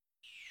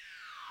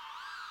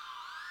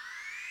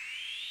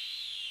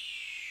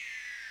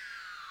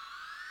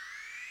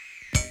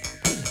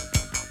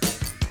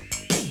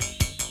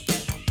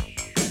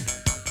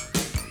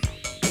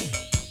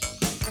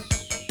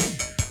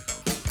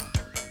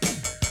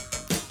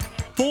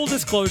Full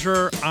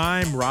disclosure,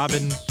 I'm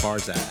Robin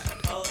Barzad.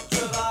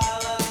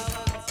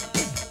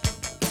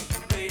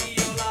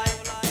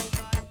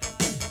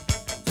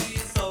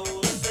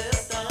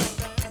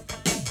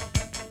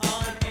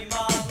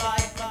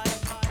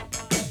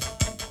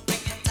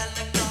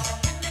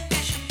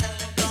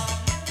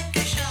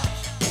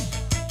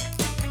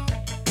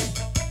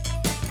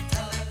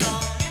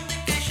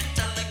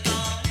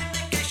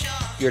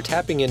 You're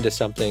tapping into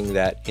something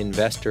that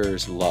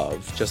investors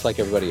love, just like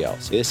everybody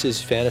else. This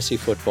is fantasy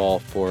football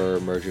for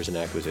mergers and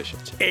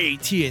acquisitions.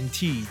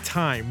 AT&T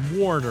Time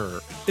Warner,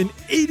 an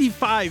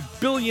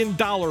 $85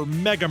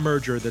 billion mega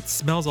merger that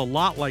smells a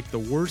lot like the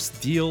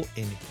worst deal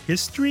in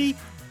history.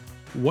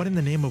 What in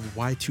the name of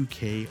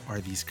Y2K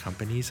are these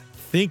companies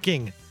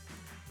thinking?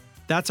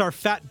 That's our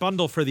fat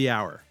bundle for the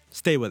hour.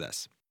 Stay with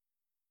us.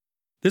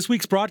 This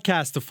week's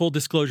broadcast of Full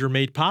Disclosure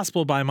made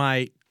possible by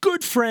my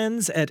good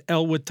friends at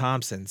Elwood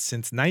Thompson.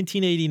 Since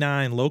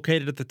 1989,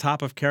 located at the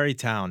top of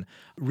Carytown,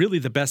 really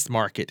the best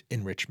market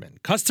in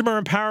Richmond.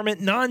 Customer empowerment,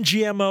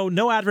 non-GMO,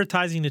 no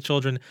advertising to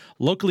children,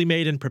 locally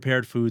made and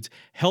prepared foods,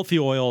 healthy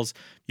oils.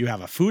 You have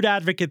a food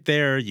advocate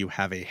there. You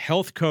have a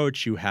health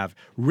coach. You have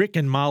Rick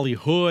and Molly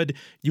Hood.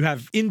 You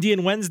have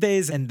Indian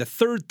Wednesdays and the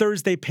third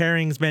Thursday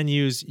pairings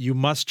menus. You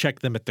must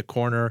check them at the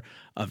corner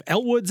of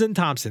Elwoods and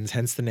Thompsons,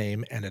 hence the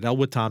name, and at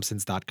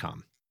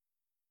elwoodthompsons.com.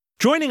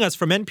 Joining us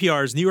from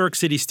NPR's New York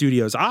City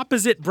studios,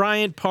 opposite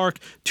Bryant Park,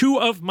 two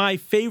of my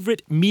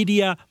favorite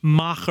media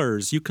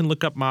machers. You can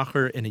look up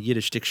macher in a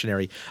Yiddish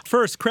dictionary.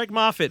 First, Craig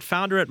Moffett,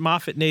 founder at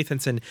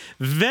Moffett-Nathanson,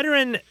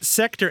 veteran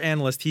sector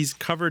analyst. He's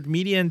covered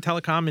media and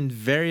telecom in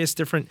various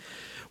different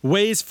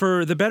ways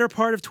for the better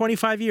part of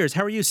 25 years.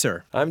 How are you,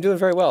 sir? I'm doing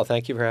very well.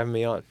 Thank you for having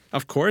me on.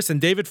 Of course.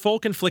 And David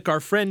Folkenflik, our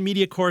friend,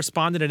 media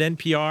correspondent at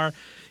NPR.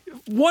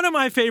 One of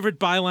my favorite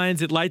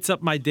bylines. It lights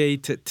up my day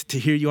to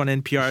hear you on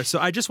NPR. So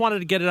I just wanted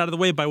to get it out of the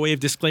way by way of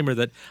disclaimer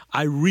that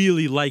I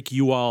really like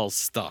you all's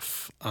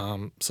stuff.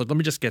 So let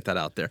me just get that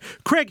out there.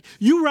 Craig,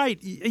 you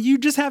write. You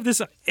just have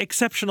this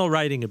exceptional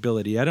writing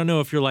ability. I don't know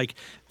if you're like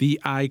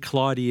the I.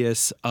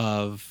 Claudius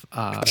of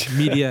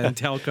media and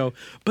telco,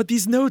 but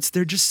these notes,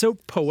 they're just so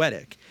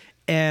poetic.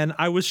 And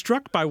I was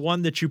struck by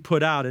one that you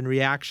put out in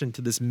reaction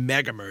to this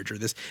mega merger,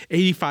 this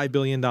 $85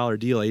 billion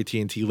deal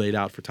AT&T laid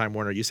out for Time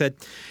Warner. You said,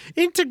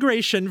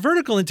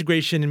 vertical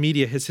integration in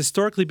media has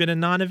historically been a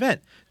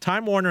non-event.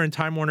 Time Warner and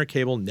Time Warner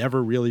Cable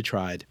never really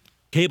tried.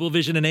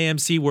 Cablevision and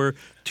AMC were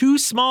too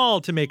small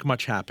to make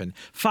much happen.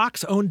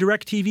 Fox owned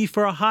DirecTV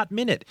for a hot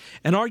minute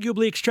and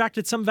arguably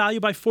extracted some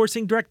value by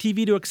forcing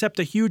DirecTV to accept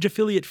a huge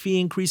affiliate fee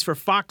increase for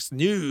Fox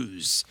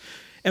News.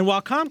 And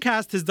while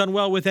Comcast has done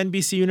well with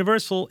NBC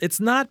Universal, it's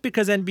not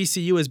because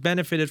NBCU has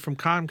benefited from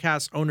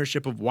Comcast's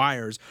ownership of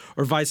wires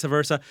or vice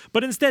versa,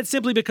 but instead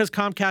simply because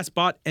Comcast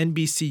bought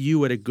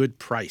NBCU at a good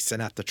price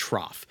and at the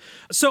trough.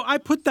 So I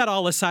put that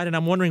all aside and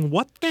I'm wondering,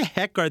 what the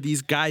heck are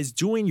these guys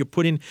doing? You're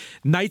putting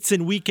nights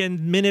and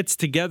weekend minutes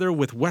together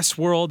with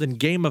Westworld and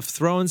Game of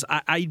Thrones.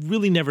 I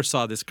really never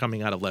saw this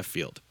coming out of left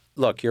field.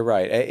 Look, you're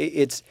right.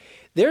 It's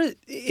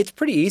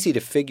pretty easy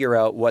to figure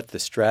out what the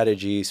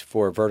strategies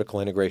for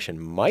vertical integration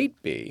might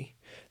be.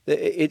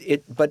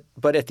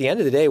 But at the end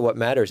of the day, what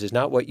matters is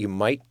not what you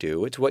might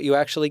do, it's what you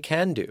actually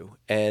can do.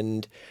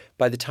 And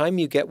by the time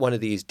you get one of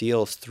these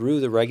deals through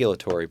the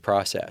regulatory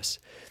process,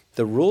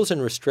 the rules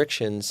and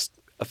restrictions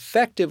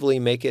effectively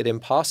make it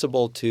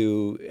impossible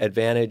to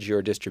advantage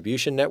your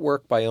distribution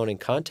network by owning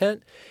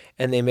content,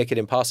 and they make it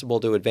impossible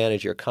to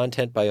advantage your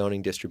content by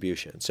owning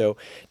distribution. So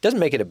it doesn't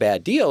make it a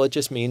bad deal. It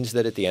just means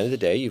that at the end of the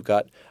day, you've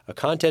got a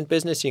content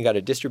business, and you've got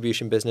a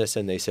distribution business,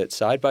 and they sit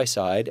side by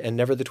side, and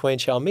never the twain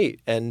shall meet.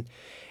 And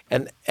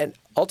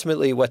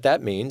ultimately what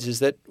that means is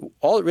that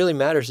all it really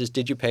matters is,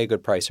 did you pay a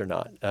good price or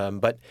not?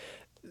 But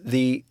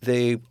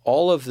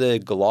all of the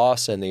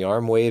gloss and the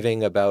arm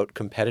waving about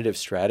competitive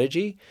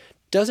strategy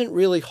doesn't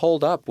really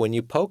hold up when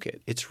you poke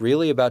it. It's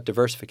really about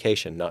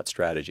diversification, not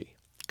strategy.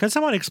 Can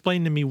someone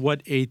explain to me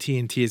what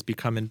AT&T has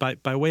become? And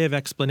by way of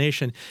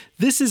explanation,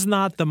 this is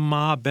not the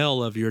Ma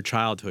Bell of your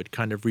childhood,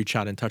 kind of reach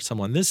out and touch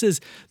someone. This is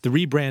the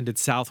rebranded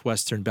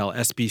Southwestern Bell,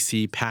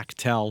 SBC,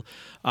 Pactel,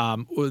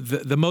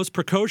 the most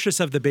precocious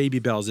of the baby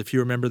bells. If you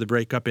remember the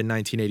breakup in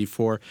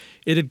 1984,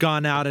 it had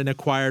gone out and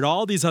acquired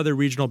all these other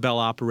regional bell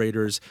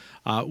operators,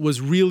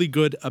 was really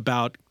good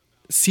about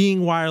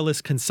seeing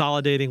wireless,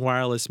 consolidating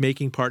wireless,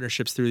 making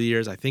partnerships through the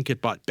years. I think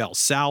it bought Bell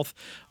South.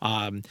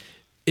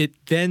 It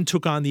then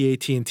took on the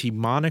AT&T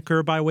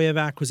moniker by way of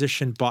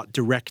acquisition, bought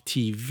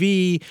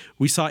DirecTV.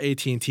 We saw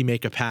AT&T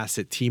make a pass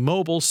at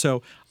T-Mobile.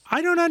 So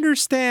I don't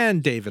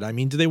understand, David. I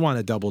mean, do they want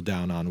to double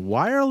down on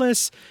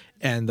wireless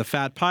and the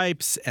fat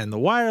pipes and the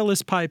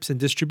wireless pipes and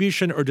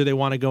distribution, or do they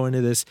want to go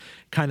into this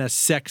kind of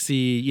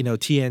sexy,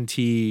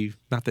 TNT,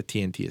 not that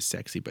TNT is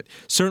sexy, but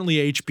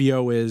certainly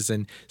HBO is,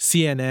 and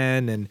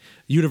CNN and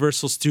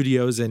Universal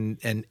Studios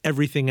and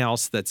everything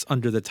else that's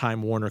under the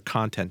Time Warner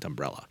content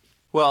umbrella?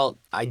 Well,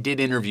 I did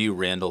interview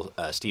Randall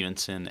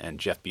Stevenson and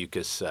Jeff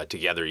Bewkes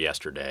together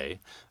yesterday,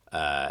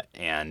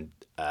 and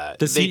The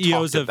they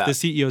CEOs talked of about, the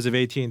CEOs of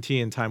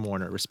AT&T and Time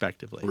Warner,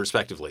 respectively.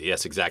 Respectively,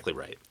 yes, exactly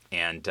right.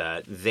 And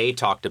they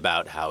talked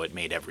about how it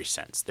made every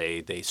sense.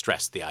 They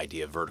stressed the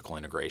idea of vertical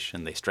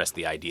integration. They stressed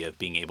the idea of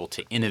being able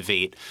to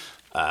innovate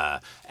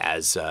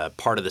as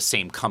part of the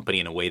same company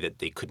in a way that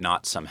they could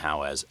not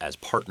somehow as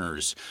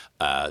partners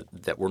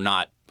that were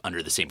not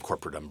under the same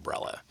corporate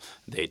umbrella.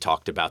 They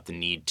talked about the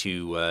need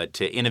to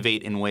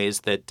innovate in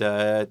ways that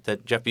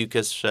Jeff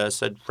Bewkes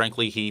said,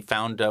 frankly, he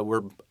found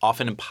were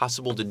often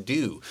impossible to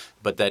do,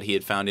 but that he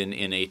had found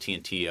in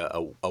AT&T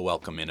a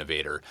welcome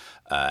innovator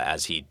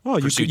as he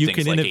pursued you things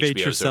can like innovate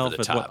HBO's yourself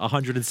Over the at Top.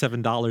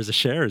 $107 a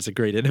share is a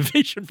great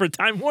innovation for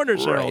Time Warner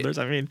shareholders.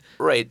 I mean,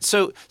 right.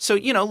 So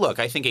look,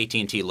 I think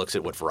AT&T looks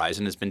at what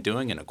Verizon has been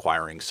doing and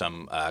acquiring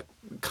some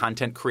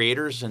content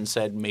creators and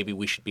said maybe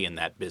we should be in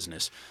that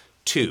business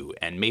too.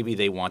 And maybe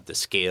they want the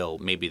scale.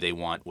 Maybe they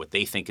want what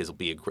they think will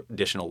be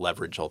additional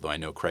leverage. Although I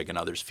know Craig and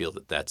others feel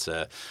that that's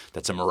a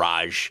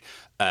mirage.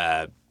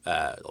 Although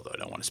I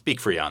don't want to speak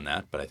for you on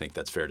that, but I think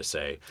that's fair to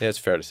say. Yeah, it's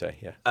fair to say.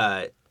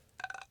 Yeah.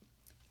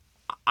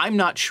 I'm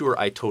not sure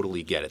I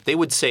totally get it. They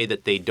would say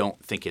that they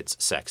don't think it's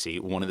sexy.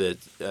 One of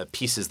the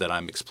pieces that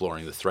I'm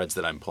exploring, the threads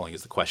that I'm pulling,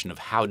 is the question of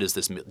how does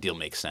this deal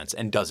make sense,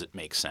 and does it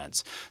make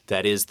sense?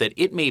 That is, that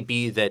it may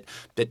be that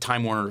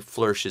Time Warner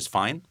flourishes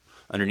fine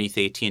underneath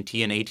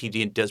AT&T, and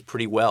AT&T does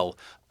pretty well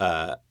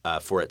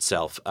for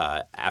itself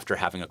after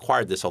having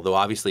acquired this, although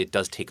obviously it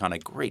does take on a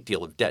great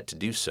deal of debt to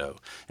do so.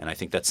 And I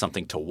think that's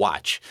something to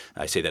watch.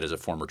 I say that as a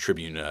former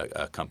Tribune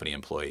company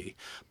employee.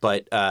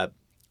 But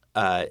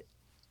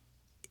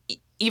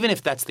even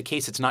if that's the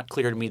case, it's not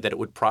clear to me that it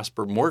would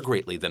prosper more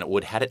greatly than it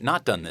would had it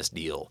not done this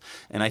deal.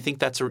 And I think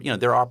that's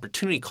there are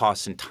opportunity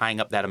costs in tying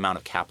up that amount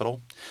of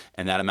capital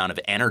and that amount of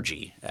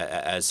energy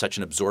as such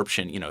an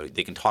absorption.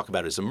 They can talk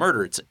about it as a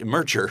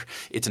merger,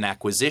 it's an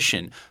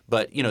acquisition,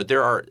 but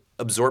there are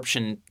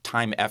absorption,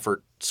 time,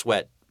 effort,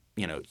 sweat,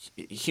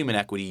 human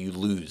equity you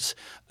lose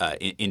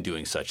in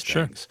doing such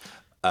things.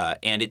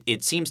 And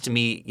it seems to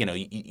me,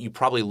 you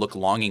probably look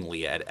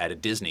longingly at a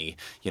Disney,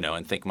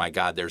 and think, my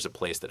God, there's a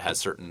place that has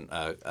certain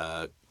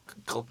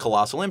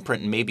colossal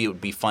imprint, and maybe it would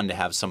be fun to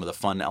have some of the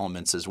fun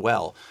elements as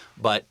well.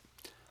 But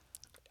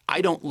I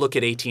don't look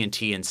at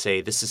AT&T and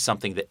say this is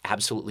something that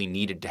absolutely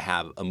needed to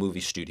have a movie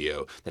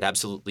studio, that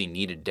absolutely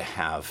needed to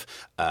have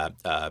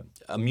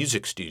a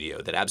music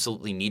studio, that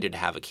absolutely needed to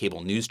have a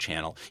cable news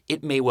channel.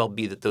 It may well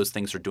be that those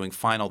things are doing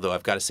fine, although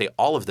I've got to say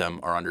all of them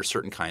are under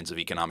certain kinds of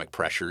economic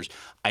pressures.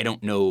 I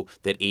don't know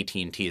that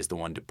AT&T is the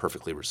one to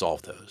perfectly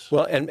resolve those.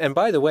 Well, and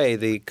by the way,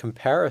 the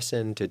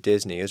comparison to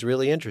Disney is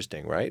really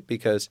interesting, right?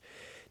 Because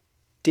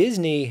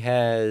Disney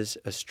has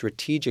a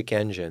strategic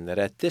engine that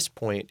at this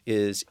point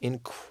is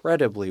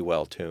incredibly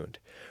well tuned,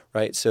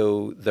 right?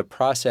 So the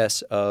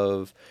process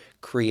of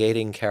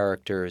creating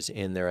characters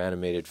in their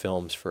animated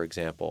films, for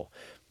example,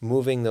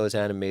 moving those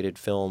animated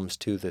films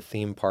to the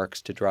theme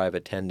parks to drive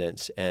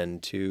attendance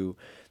and to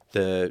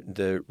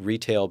the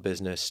retail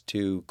business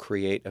to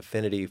create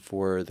affinity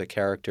for the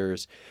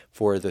characters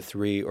for the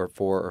 3 or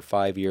 4 or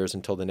 5 years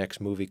until the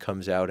next movie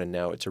comes out and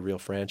now it's a real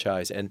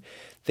franchise. And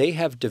they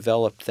have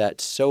developed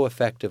that so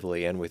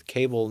effectively, and with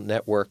cable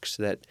networks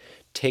that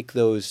take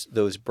those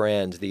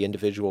brands, the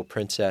individual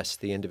princess,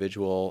 the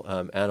individual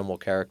animal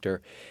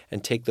character,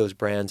 and take those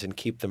brands and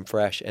keep them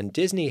fresh. And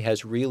Disney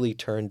has really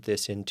turned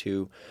this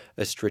into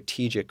a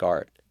strategic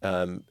art.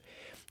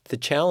 The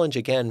challenge,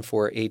 again,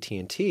 for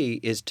AT&T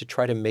is to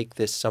try to make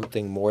this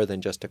something more than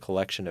just a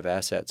collection of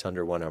assets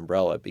under one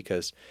umbrella,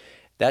 because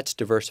that's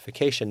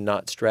diversification,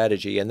 not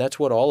strategy. And that's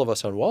what all of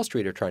us on Wall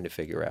Street are trying to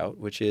figure out,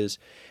 which is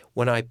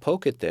when I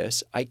poke at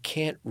this, I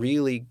can't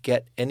really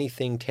get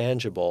anything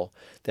tangible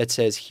that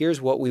says,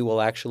 here's what we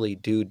will actually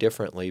do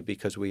differently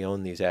because we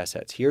own these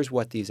assets. Here's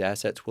what these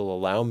assets will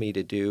allow me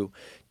to do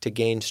to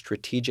gain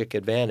strategic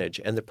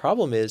advantage. And the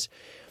problem is,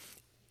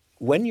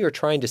 when you're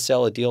trying to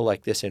sell a deal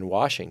like this in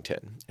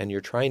Washington and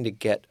you're trying to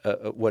get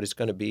what is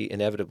going to be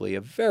inevitably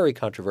a very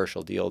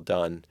controversial deal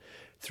done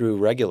through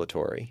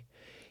regulatory,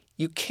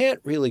 you can't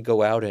really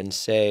go out and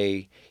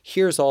say,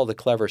 here's all the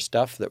clever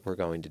stuff that we're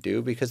going to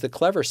do, because the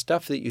clever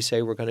stuff that you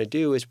say we're going to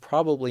do is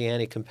probably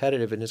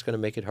anti-competitive and is going to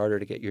make it harder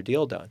to get your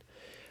deal done.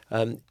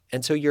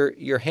 And so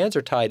your hands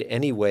are tied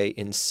anyway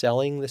in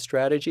selling the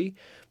strategy.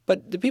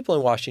 But the people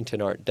in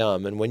Washington aren't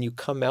dumb. And when you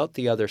come out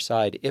the other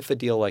side, if a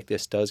deal like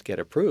this does get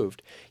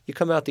approved, you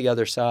come out the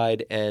other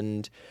side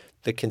and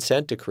the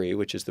consent decree,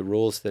 which is the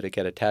rules that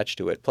get attached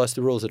to it, plus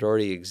the rules that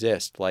already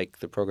exist, like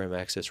the program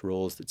access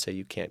rules that say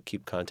you can't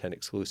keep content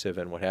exclusive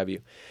and what have you,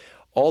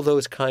 all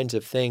those kinds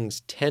of things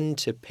tend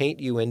to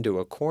paint you into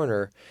a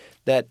corner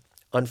that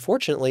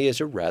unfortunately is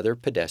a rather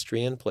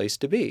pedestrian place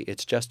to be.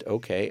 It's just,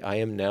 okay, I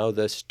am now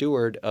the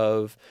steward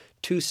of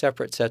 2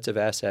 separate sets of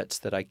assets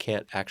that I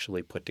can't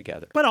actually put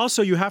together. But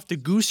also you have to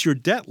goose your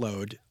debt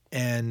load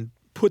and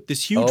put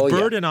this huge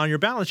burden on your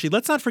balance sheet.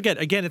 Let's not forget,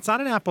 again, it's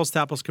not an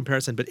apples-to-apples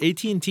comparison, but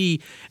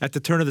AT&T at the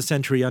turn of the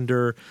century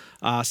under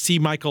C.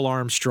 Michael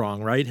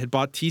Armstrong, right, had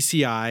bought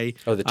TCI.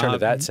 Oh, the turn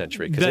of that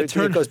century, because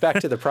it goes back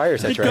to the prior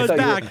century. It goes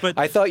back, but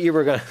I thought you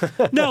were going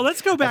to. No,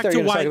 let's go back to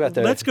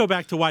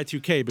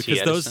Y2K,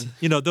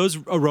 because those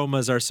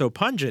aromas are so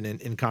pungent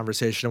in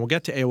conversation, and we'll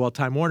get to AOL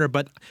Time Warner.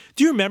 But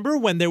do you remember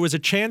when there was a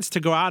chance to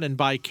go out and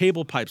buy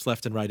cable pipes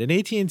left and right? And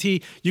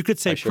AT&T, you could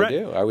say, I sure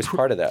do. I was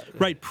part of that.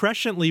 Right,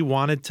 presciently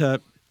wanted to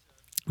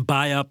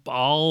buy up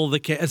all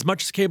as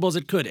much cable as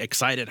it could.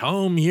 Excite at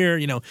Home here,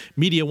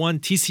 Media One,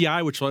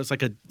 TCI, which was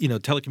like a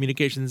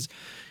telecommunications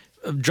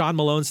John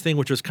Malone's thing,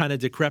 which was kind of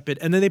decrepit.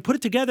 And then they put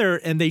it together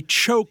and they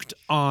choked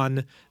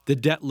on the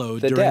debt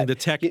load during the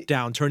tech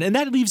downturn. And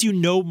that leaves you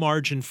no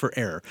margin for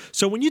error.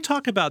 So when you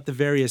talk about the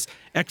various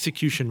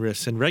execution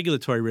risks and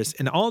regulatory risks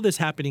and all of this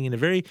happening in a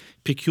very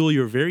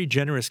peculiar, very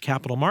generous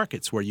capital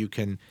markets where you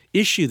can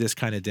issue this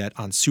kind of debt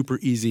on super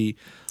easy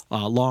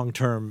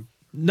long-term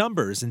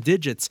numbers and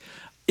digits,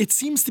 it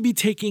seems to be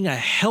taking a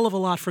hell of a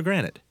lot for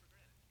granted.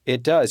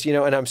 It does,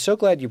 and I'm so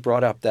glad you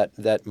brought up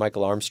that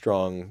Michael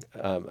Armstrong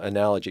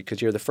analogy,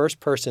 because you're the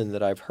first person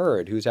that I've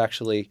heard who's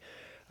actually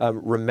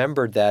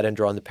remembered that and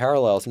drawn the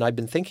parallels. And I've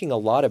been thinking a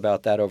lot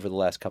about that over the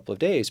last couple of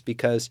days,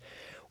 because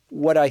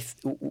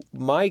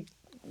my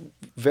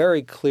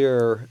very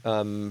clear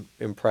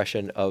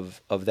impression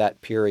of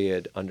that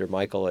period under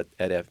Michael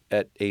at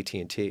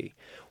AT&T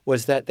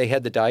was that they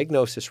had the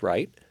diagnosis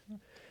right,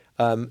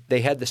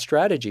 they had the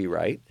strategy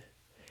right,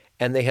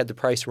 and they had the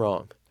price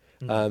wrong.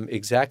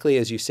 Exactly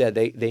as you said,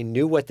 they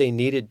knew what they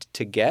needed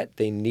to get.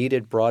 They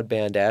needed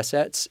broadband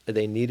assets.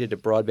 They needed a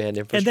broadband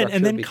infrastructure.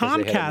 And then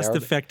Comcast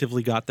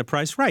effectively got the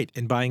price right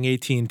in buying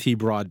AT&T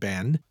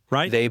broadband,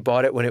 right? They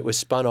bought it when it was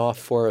spun off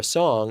for a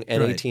song,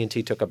 and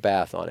AT&T took a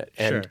bath on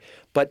it.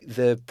 But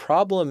the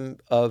problem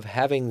of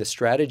having the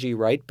strategy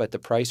right but the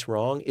price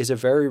wrong is a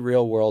very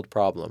real-world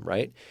problem,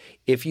 right?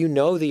 If you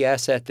know the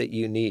asset that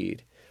you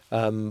need,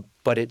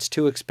 but it's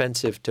too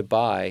expensive to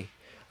buy,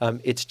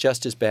 it's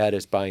just as bad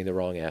as buying the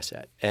wrong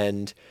asset.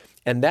 And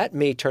that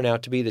may turn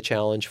out to be the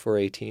challenge for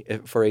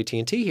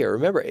AT&T here.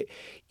 Remember,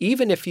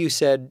 even if you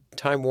said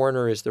Time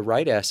Warner is the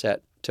right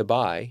asset to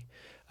buy,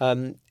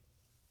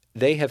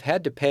 they have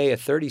had to pay a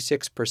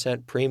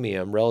 36%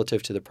 premium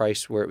relative to the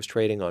price where it was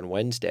trading on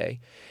Wednesday.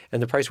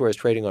 And the price where it was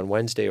trading on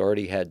Wednesday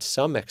already had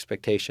some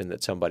expectation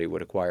that somebody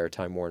would acquire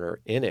Time Warner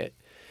in it.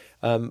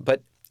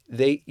 But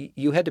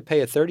you had to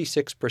pay a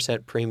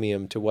 36%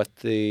 premium to what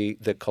the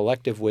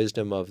collective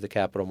wisdom of the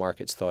capital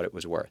markets thought it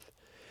was worth.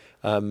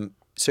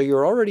 So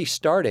you're already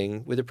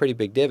starting with a pretty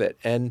big divot.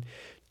 And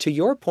to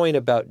your point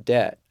about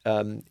debt,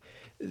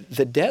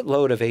 the debt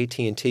load of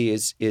AT&T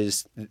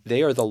is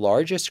they are the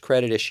largest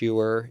credit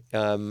issuer,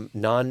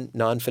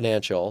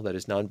 non-financial, that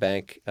is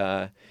non-bank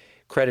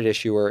credit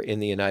issuer in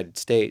the United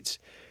States.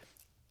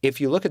 If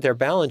you look at their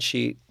balance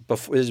sheet,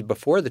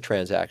 before the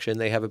transaction,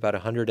 they have about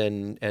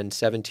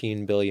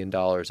 $117 billion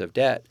of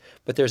debt.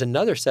 But there's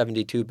another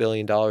 $72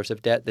 billion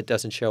of debt that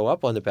doesn't show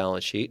up on the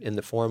balance sheet in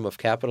the form of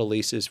capital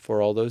leases for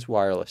all those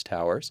wireless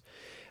towers,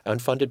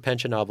 unfunded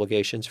pension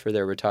obligations for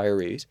their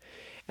retirees,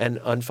 and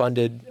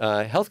unfunded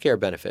healthcare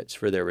benefits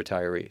for their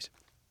retirees.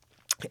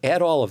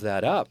 Add all of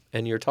that up,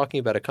 and you're talking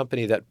about a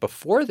company that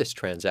before this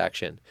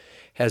transaction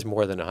has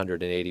more than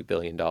 $180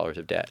 billion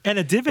of debt. And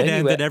a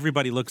dividend that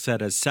everybody looks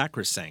at as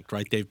sacrosanct,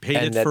 right? They've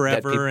paid it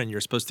forever, and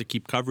you're supposed to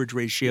keep coverage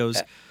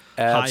ratios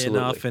high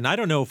enough. And I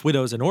don't know if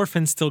widows and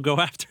orphans still go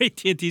after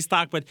AT&T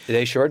stock, but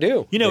they sure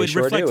do. It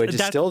reflects it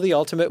is still the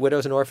ultimate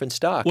widows and orphans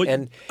stock. Well,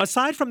 and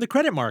aside from the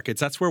credit markets,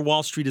 that's where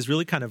Wall Street is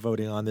really kind of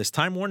voting on this.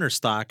 Time Warner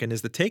stock, and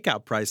is the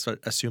takeout price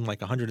assumed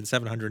like $107,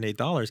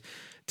 $108?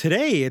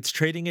 Today, it's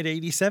trading at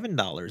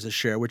 $87 a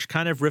share, which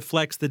kind of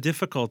reflects the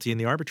difficulty in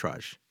the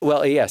arbitrage.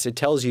 Well, yes, it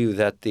tells you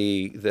that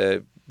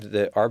the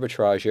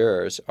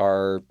arbitrageurs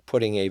are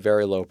putting a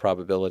very low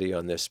probability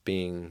on this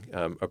being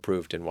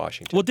approved in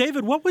Washington. Well,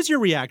 David, what was your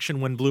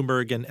reaction when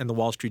Bloomberg and the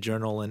Wall Street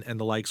Journal and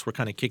the likes were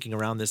kind of kicking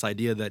around this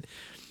idea that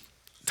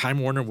Time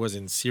Warner was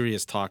in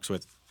serious talks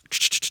with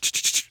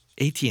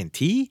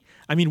AT&T?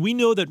 I mean, we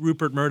know that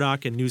Rupert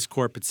Murdoch and News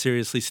Corp had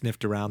seriously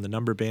sniffed around. The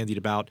number bandied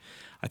about,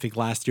 I think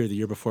last year, the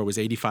year before, was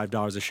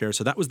 $85 a share.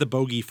 So that was the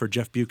bogey for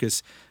Jeff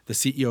Bewkes, the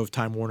CEO of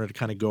Time Warner, to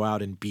kind of go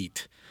out and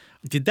beat.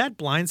 Did that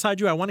blindside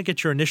you? I want to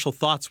get your initial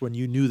thoughts when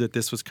you knew that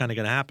this was kind of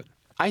going to happen.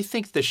 I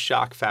think the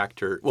shock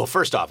factor. Well,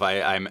 first off,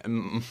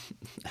 I'm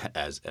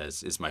as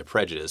is my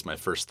prejudice. My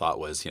first thought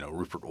was,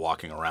 Rupert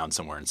walking around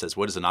somewhere and says,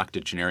 "What does an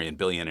octogenarian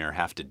billionaire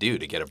have to do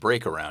to get a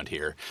break around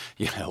here?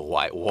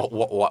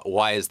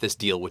 Why is this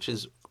deal, which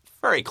is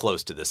very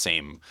close to the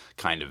same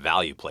kind of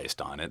value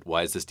placed on it,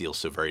 why is this deal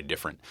so very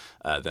different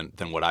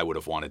than what I would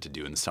have wanted to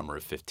do in the summer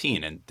of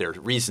 2015?" And there are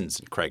reasons,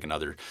 and Craig and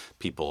other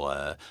people,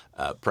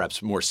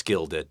 perhaps more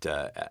skilled at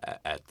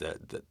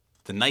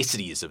the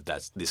niceties of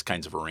these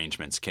kinds of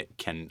arrangements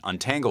can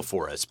untangle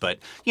for us. But,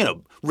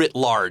 writ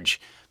large,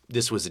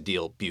 this was a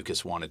deal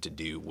Bewkes wanted to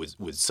do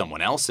with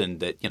someone else, and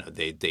that,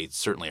 they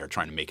certainly are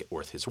trying to make it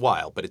worth his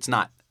while. But it's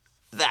not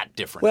that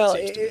different. Well,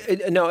 it seems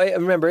to me. no,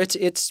 remember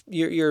it's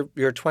you're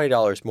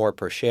 $20 more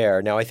per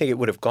share. Now I think it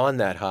would have gone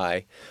that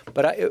high,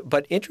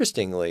 but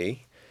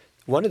interestingly,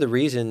 one of the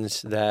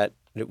reasons that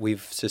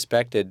we've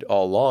suspected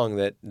all along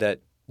that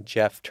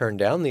Jeff turned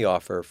down the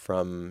offer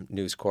from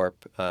News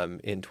Corp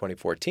in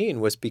 2014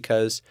 was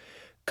because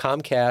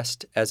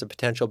Comcast, as a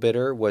potential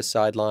bidder, was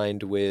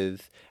sidelined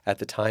with, at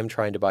the time,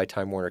 trying to buy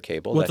Time Warner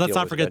Cable. Well, That let's deal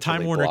not was forget Time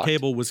eventually Warner blocked.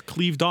 Cable was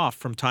cleaved off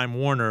from Time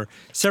Warner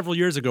several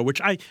years ago, which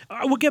I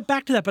will get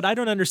back to that, but I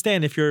don't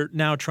understand if you're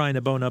now trying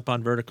to bone up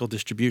on vertical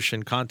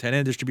distribution, content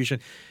and distribution.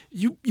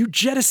 You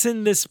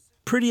jettison this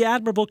pretty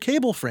admirable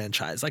cable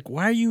franchise. Like,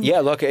 why are you?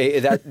 Yeah, look,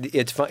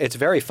 it's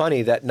very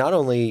funny that not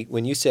only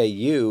when you say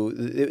you,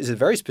 it was a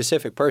very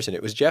specific person.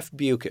 It was Jeff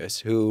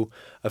Bewkes who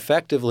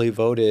effectively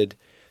voted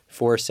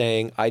for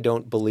saying, I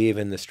don't believe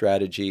in the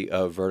strategy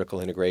of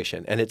vertical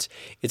integration. And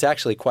it's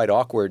actually quite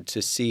awkward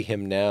to see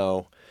him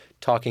now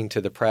talking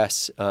to the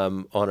press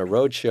on a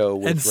roadshow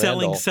with and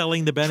Randall,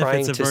 selling the benefits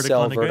trying of to vertical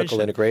sell integration. vertical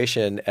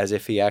integration as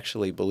if he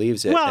actually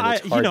believes it. Well, and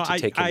it's hard to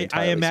take him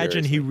entirely I imagine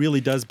seriously. he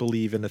really does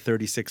believe in the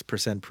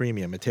 36%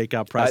 premium, a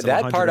takeout price of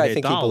that $108, part I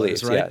think he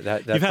believes. right? Yeah,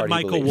 that You've had part he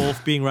Michael believes.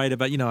 Wolff being right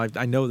about,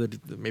 I know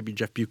that maybe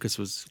Jeff Bewkes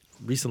was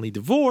recently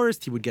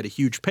divorced. He would get a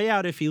huge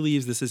payout if he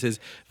leaves. This is his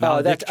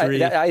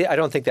victory. I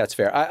don't think that's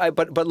fair.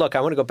 But look,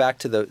 I want to go back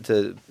to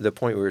the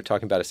point we were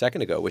talking about a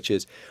second ago, which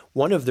is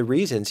one of the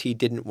reasons he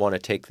didn't want to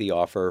take the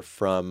offer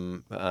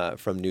from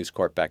News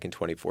Corp back in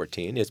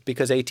 2014 is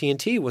because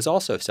AT&T was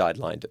also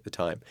sidelined at the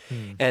time.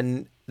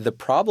 And the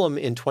problem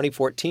in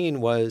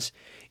 2014 was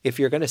if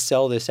you're going to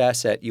sell this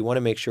asset, you want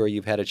to make sure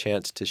you've had a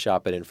chance to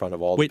shop it in front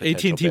of all the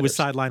potential AT&T was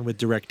bidders. sidelined with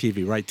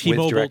DirecTV, right?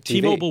 DirecTV.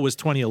 T-Mobile was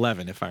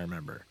 2011, if I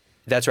remember.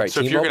 That's right. So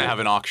if you're going to T-Mobile- have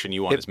an auction,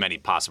 you want as many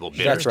possible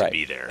bidders That's right. to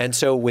be there. And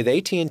so with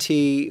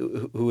AT&T,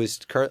 who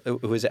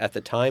was at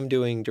the time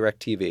doing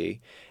DirecTV,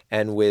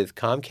 and with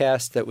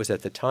Comcast that was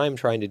at the time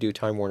trying to do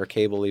Time Warner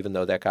Cable, even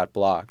though that got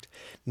blocked,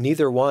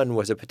 neither one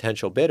was a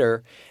potential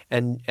bidder.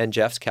 And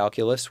Jeff's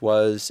calculus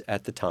was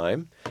at the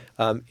time,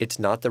 it's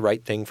not the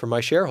right thing for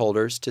my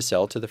shareholders to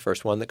sell to the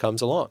first one that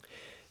comes along.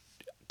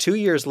 2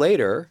 years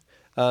later,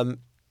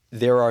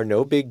 there are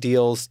no big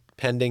deals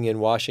pending in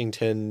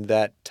Washington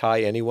that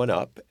tie anyone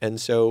up.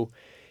 And so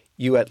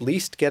you at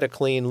least get a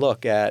clean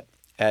look at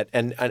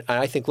and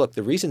I think, look,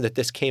 the reason that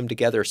this came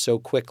together so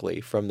quickly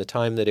from the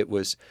time that it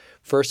was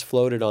first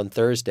floated on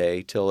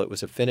Thursday till it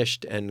was a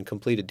finished and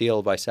completed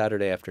deal by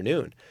Saturday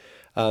afternoon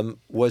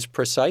was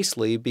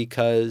precisely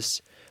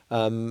because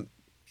once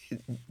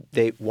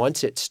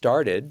it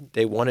started,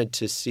 they wanted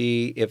to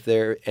see if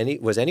there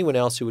was anyone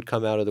else who would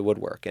come out of the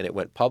woodwork. And it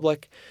went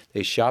public.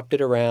 They shopped it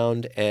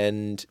around.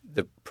 And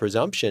the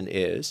presumption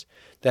is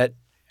that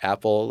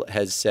Apple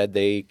has said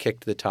they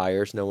kicked the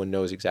tires. No one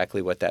knows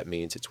exactly what that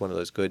means. It's one of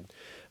those good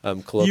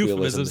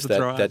colloquialisms to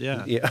throw out,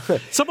 yeah.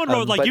 Someone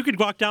wrote, you could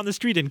walk down the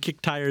street and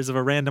kick tires of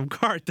a random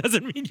car. It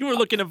doesn't mean you were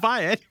looking to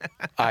buy it.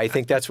 I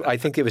think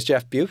it was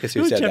Jeff Bewkes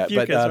who said Jeff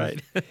that.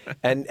 Bewkes,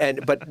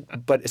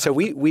 right. But so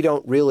we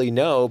don't really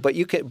know. But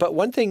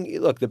one thing,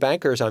 look, the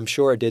bankers, I'm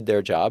sure, did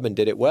their job and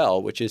did it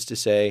well, which is to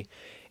say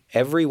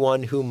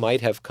everyone who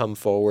might have come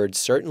forward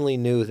certainly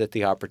knew that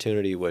the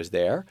opportunity was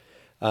there.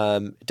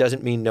 It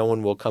doesn't mean no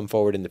one will come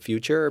forward in the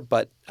future,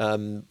 but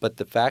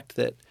the fact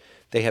that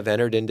they have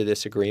entered into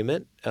this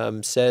agreement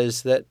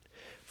says that,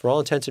 for all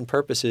intents and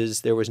purposes,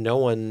 there was no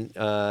one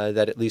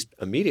that at least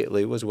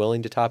immediately was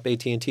willing to top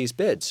AT&T's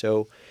bid.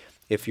 So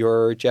if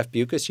you're Jeff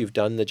Bewkes, you've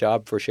done the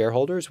job for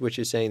shareholders, which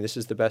is saying this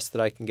is the best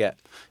that I can get.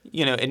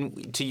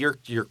 And to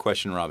your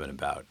question, Robin,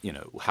 about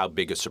how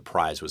big a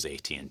surprise was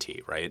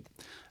AT&T, right?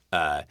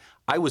 I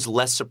was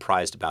less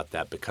surprised about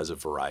that because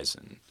of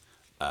Verizon,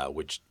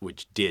 which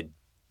did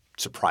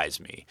surprise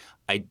me.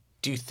 I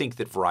do think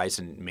that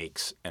Verizon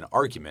makes an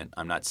argument.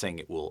 I'm not saying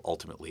it will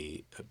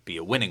ultimately be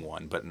a winning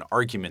one, but an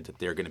argument that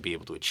they're going to be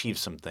able to achieve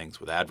some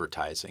things with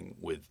advertising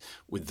with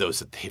those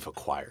that they've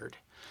acquired.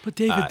 But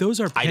David,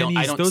 those are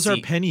pennies. Those are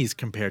pennies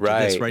compared to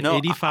this, right?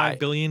 No, $85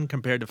 billion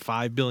compared to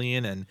 $5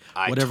 billion, and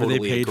whatever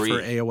totally they paid agree.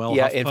 for AOL.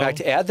 Yeah, HuffPo. in fact,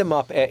 add them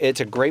up.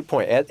 It's a great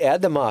point.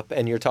 Add them up,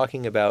 and you're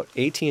talking about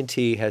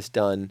AT&T has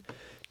done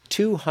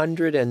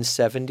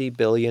 $270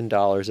 billion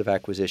of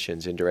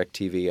acquisitions in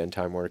DirecTV and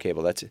Time Warner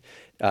Cable. That's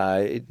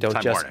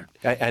Warner.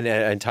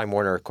 And Time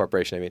Warner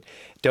Corporation. I mean,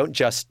 don't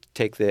just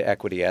take the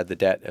equity, add the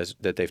debt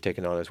that they've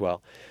taken on as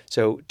well.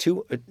 So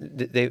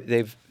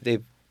they've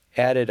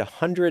added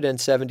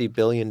 $170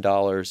 billion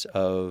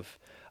of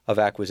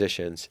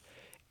acquisitions,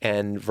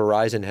 and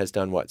Verizon has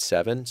done what,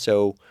 7?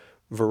 So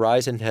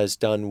Verizon has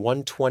done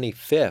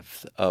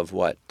 1/25 of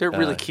what They're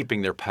really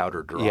keeping their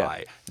powder dry.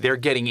 Yeah. They're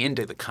getting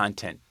into the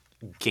content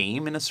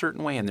game in a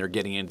certain way, and they're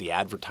getting into the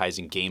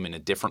advertising game in a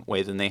different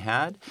way than they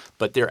had,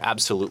 but they're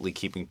absolutely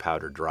keeping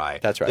powder dry.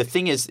 That's right. The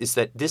thing is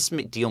that this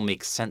deal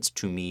makes sense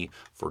to me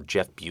for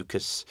Jeff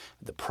Bewkes,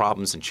 the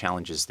problems and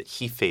challenges that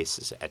he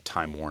faces at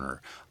Time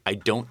Warner. I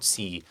don't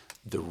see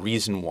the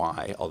reason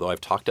why, although I've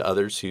talked to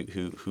others who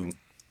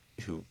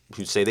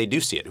say they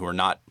do see it, who are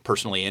not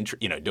personally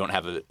don't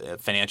have a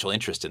financial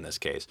interest in this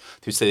case,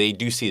 who say they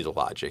do see the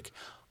logic.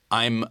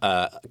 I'm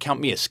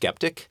count me a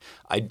skeptic.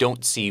 I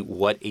don't see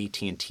what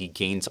AT&T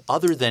gains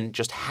other than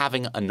just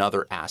having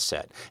another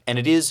asset. And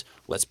it is,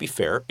 let's be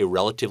fair, a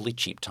relatively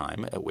cheap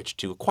time at which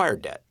to acquire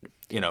debt,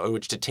 at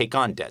which to take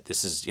on debt.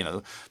 This is,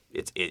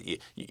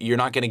 you're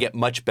not going to get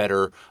much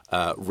better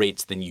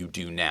rates than you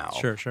do now.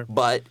 Sure.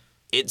 But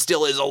it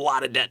still is a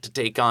lot of debt to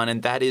take on,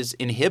 and that is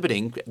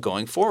inhibiting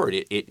going forward.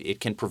 It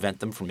can prevent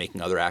them from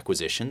making other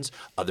acquisitions,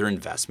 other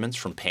investments,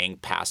 from paying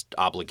past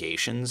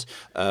obligations,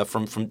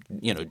 from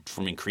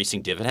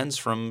increasing dividends,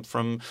 from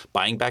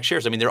buying back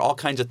shares. I mean, there are all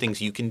kinds of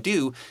things you can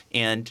do,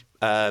 and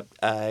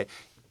as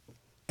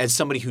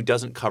somebody who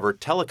doesn't cover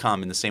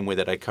telecom in the same way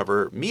that I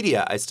cover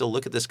media, I still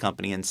look at this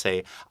company and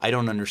say, I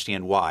don't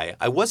understand why.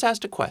 I was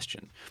asked a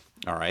question,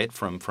 all right,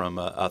 from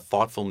a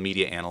thoughtful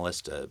media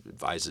analyst,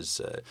 advises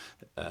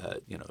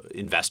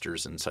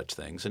investors and such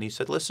things, and he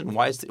said, "Listen,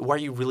 why are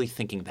you really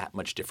thinking that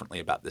much differently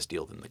about this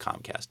deal than the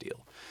Comcast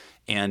deal?"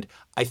 And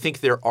I think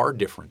there are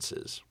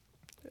differences.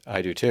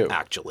 I do too,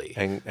 actually,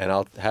 and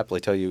I'll happily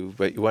tell you.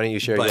 But why don't you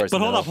share yours? But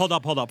hold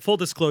up. Full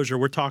disclosure: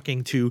 we're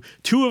talking to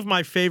two of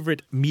my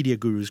favorite media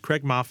gurus,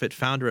 Craig Moffett,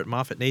 founder at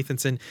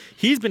Moffett-Nathanson.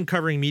 He's been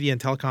covering media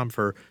and telecom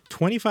for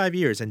 25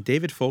 years, and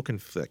David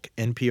Folkenflik,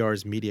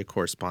 NPR's media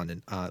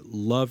correspondent.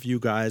 Love you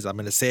guys. I'm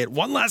going to say it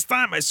one last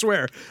time, I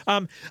swear.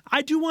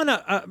 I do want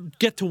to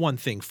get to one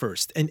thing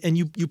first, and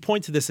you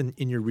point to this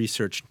in your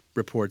research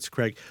reports,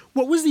 Craig.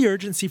 What was the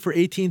urgency for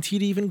AT&T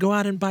to even go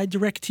out and buy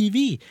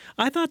DirecTV?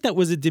 I thought that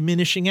was a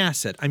diminishing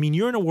asset. I mean,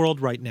 you're in a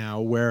world right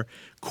now where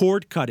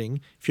cord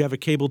cutting, if you have a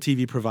cable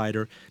TV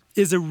provider,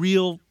 is a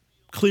real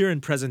clear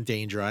and present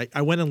danger.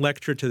 I went and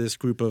lectured to this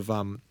group of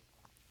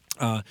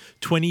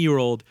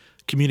 20-year-old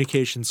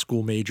communication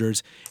school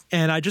majors,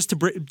 and I just to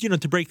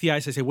break the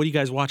ice, I say, "What do you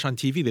guys watch on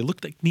TV?" They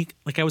looked at me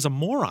like I was a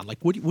moron. Like,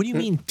 what do you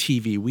mean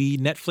TV? We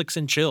Netflix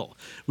and chill.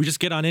 We just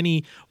get on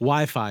any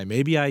Wi-Fi.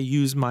 Maybe I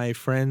use my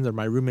friend or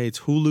my roommate's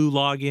Hulu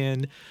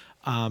login.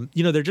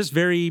 They're just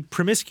very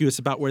promiscuous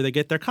about where they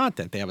get their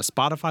content. They have a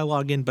Spotify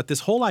login, but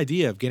this whole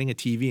idea of getting a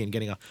TV and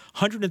getting a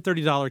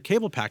 $130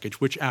 cable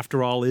package, which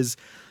after all is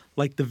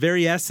like the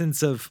very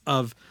essence of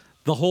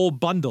the whole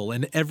bundle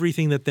and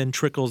everything that then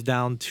trickles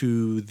down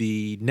to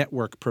the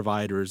network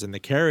providers and the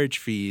carriage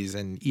fees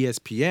and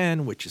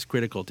ESPN, which is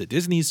critical to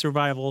Disney's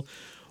survival.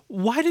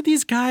 Why did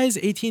these guys,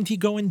 AT&T,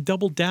 go and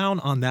double down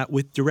on that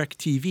with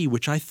DirecTV,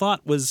 which I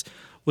thought was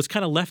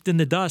kind of left in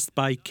the dust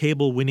by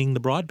cable winning the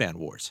broadband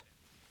wars?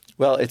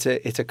 Well, it's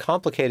a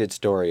complicated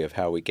story of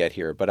how we get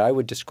here, but I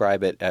would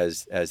describe it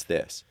as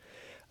this.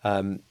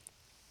 AT&T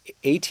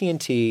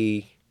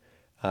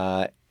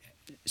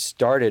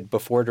started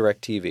before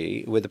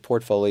DirecTV with a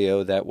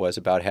portfolio that was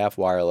about half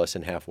wireless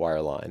and half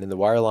wireline. And the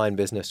wireline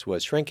business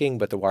was shrinking,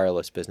 but the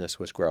wireless business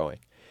was growing.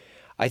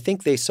 I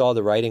think they saw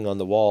the writing on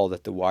the wall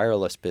that the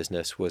wireless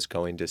business was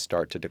going to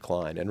start to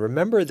decline. And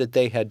remember that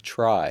they had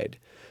tried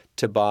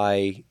to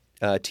buy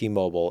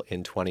T-Mobile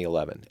in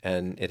 2011,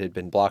 and it had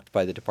been blocked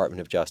by the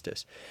Department of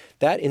Justice.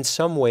 That, in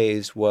some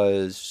ways,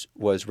 was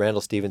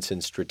Randall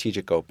Stephenson's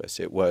strategic opus.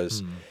 It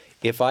was,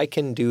 if I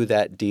can do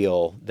that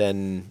deal,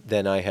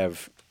 then I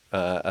have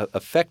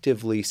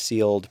effectively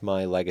sealed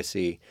my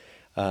legacy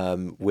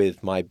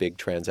with my big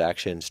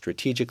transaction.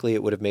 Strategically,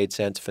 it would have made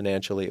sense.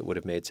 Financially, it would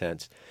have made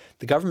sense.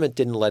 The government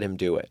didn't let him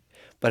do it.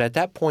 But at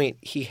that point,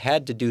 he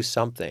had to do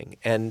something.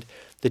 And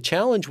the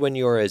challenge when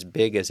you're as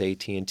big as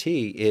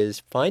AT&T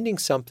is finding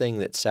something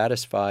that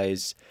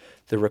satisfies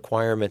the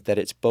requirement that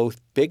it's both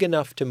big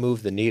enough to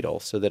move the needle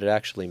so that it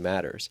actually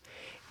matters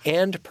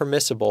and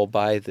permissible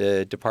by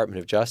the Department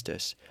of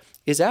Justice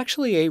is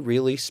actually a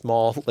really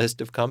small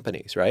list of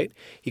companies, right?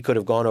 He could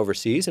have gone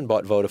overseas and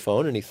bought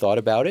Vodafone, and he thought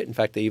about it. In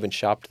fact, they even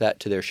shopped that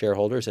to their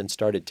shareholders and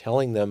started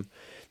telling them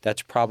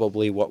that's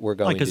probably what we're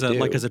going to do.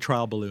 Like as a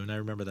trial balloon. I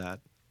remember that.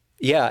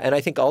 Yeah, and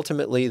I think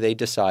ultimately they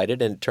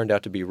decided, and it turned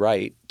out to be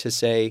right, to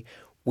say,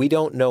 we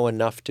don't know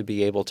enough to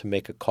be able to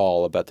make a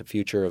call about the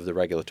future of the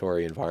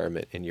regulatory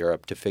environment in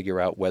Europe to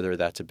figure out whether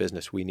that's a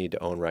business we need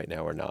to own right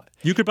now or not.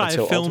 You could buy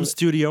a film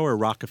studio or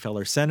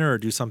Rockefeller Center or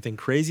do something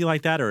crazy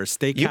like that, or a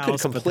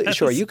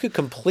steakhouse. You could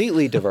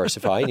completely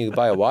diversify and you could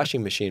buy a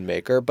washing machine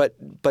maker, but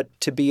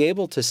to be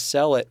able to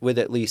sell it with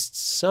at least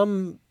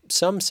some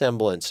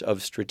semblance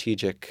of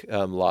strategic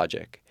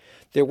logic.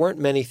 There weren't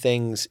many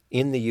things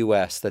in the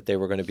U.S. that they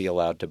were going to be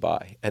allowed to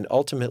buy. And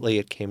ultimately,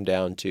 it came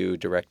down to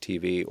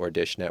DirecTV or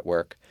Dish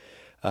Network.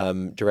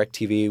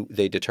 DirecTV,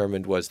 they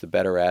determined, was the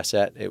better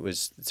asset. It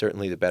was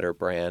certainly the better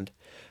brand.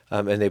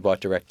 And they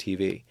bought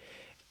DirecTV.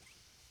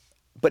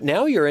 But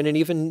now you're in an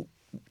even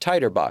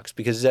tighter box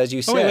because, as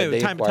you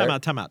said,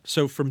 time out.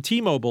 So from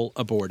T-Mobile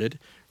aborted,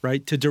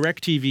 right, to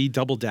DirecTV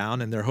double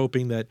down, and they're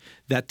hoping that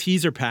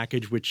teaser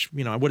package, which,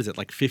 what is it,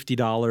 like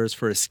 $50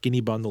 for a skinny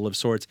bundle of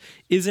sorts,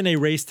 isn't a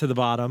race to the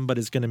bottom, but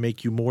is going to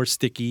make you more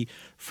sticky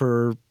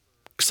for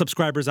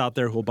subscribers out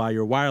there who'll buy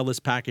your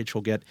wireless package,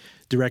 who'll get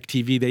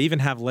DirecTV. They even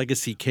have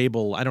legacy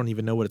cable. I don't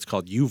even know what it's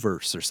called,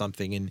 Uverse or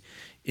something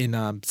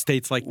in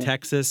states like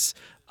Texas.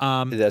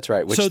 That's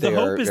right, which so the they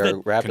hope is are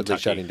that rapidly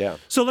Kentucky. shutting down.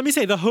 So let me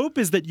say the hope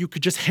is that you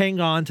could just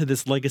hang on to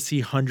this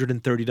legacy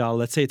 $130.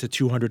 Let's say it's a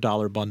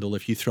 $200 bundle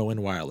if you throw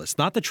in wireless,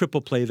 not the triple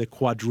play, the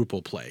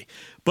quadruple play.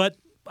 But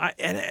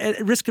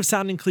at risk of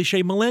sounding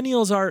cliche,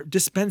 millennials are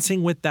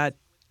dispensing with that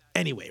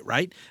anyway,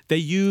 right? They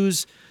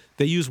use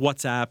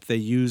WhatsApp, they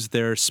use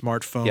their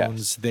smartphones.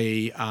 Yes.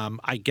 They,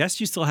 I guess,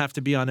 you still have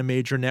to be on a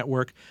major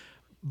network,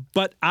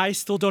 but I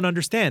still don't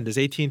understand. Does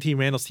AT&T,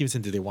 Randall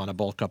Stevenson, do they want to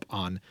bulk up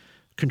on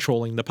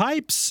controlling the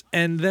pipes?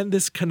 And then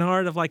this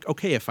canard of like,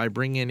 okay, if I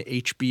bring in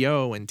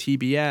HBO and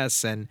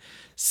TBS and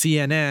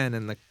CNN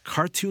and the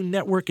Cartoon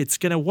Network, it's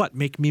going to what?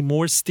 Make me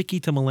more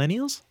sticky to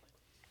millennials?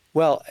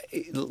 Well,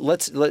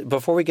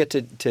 before we get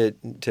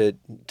to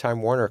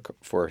Time Warner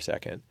for a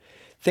second,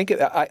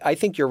 I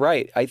think you're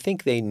right. I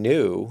think they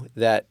knew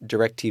that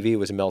DirecTV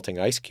was a melting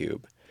ice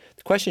cube.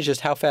 The question is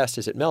just how fast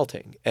is it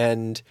melting?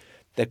 And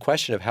the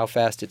question of how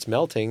fast it's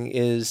melting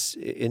is,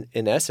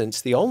 in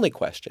essence, the only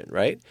question,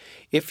 right?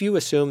 If you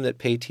assume that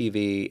pay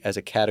TV as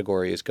a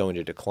category is going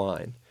to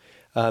decline,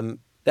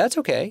 that's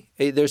okay.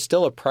 There's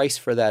still a price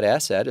for that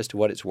asset as to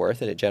what it's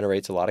worth, and it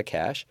generates a lot of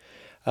cash.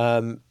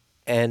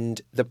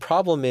 And the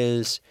problem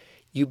is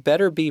you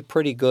better be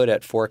pretty good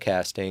at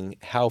forecasting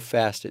how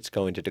fast it's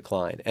going to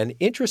decline. And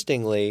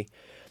interestingly,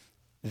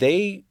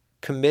 they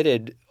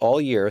committed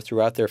all year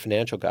throughout their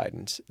financial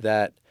guidance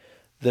that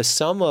the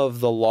sum of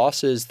the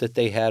losses that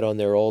they had on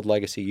their old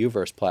legacy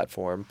Uverse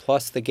platform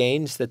plus the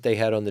gains that they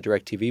had on the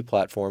DirecTV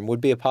platform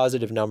would be a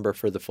positive number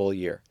for the full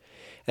year.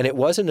 And it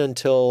wasn't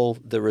until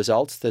the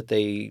results that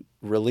they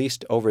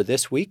released over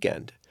this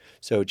weekend,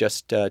 so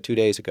just 2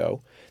 days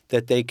ago,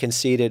 that they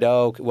conceded,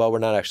 oh, well, we're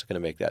not actually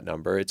going to make that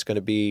number. It's going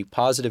to be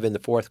positive in the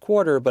fourth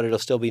quarter, but it'll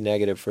still be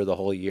negative for the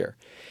whole year.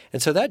 And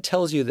so that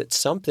tells you that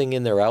something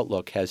in their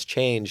outlook has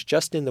changed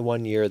just in the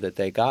 1 year that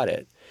they got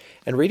it.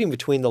 And reading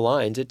between the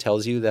lines, it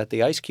tells you that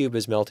the ice cube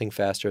is melting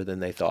faster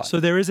than they thought. So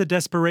there is a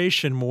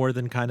desperation more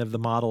than kind of the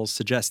models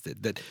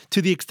suggested, that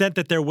to the extent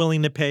that they're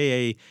willing to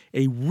pay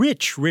a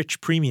rich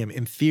premium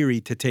in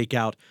theory to take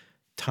out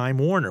Time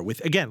Warner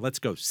with, again, let's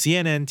go,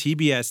 CNN,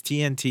 TBS,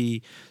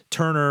 TNT,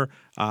 Turner,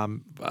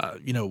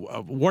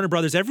 Warner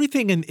Brothers,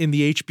 everything in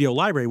the HBO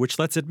library, which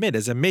let's admit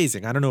is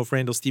amazing. I don't know if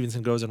Randall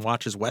Stevenson goes and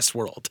watches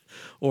Westworld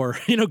or,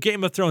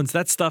 Game of Thrones.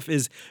 That stuff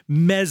is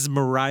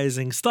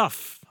mesmerizing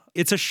stuff.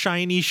 It's a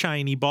shiny,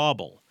 shiny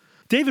bauble.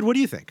 David, what do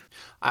you think?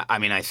 I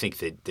mean, I think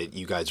that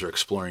you guys are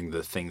exploring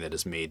the thing that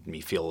has made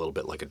me feel a little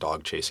bit like a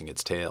dog chasing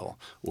its tail,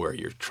 where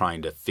you're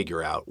trying to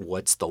figure out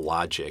what's the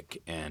logic.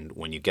 And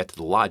when you get to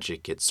the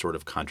logic, it sort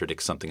of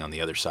contradicts something on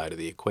the other side of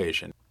the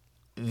equation.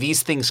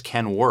 These things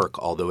can work,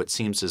 although it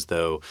seems as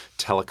though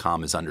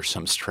telecom is under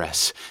some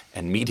stress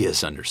and media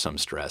is under some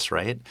stress,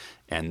 right?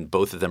 And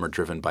both of them are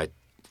driven by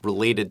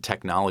related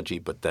technology,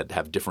 but that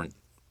have different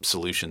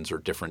solutions or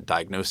different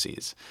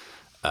diagnoses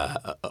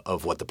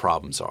of what the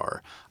problems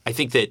are. I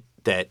think that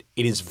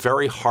it is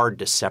very hard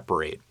to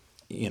separate.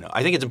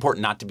 I think it's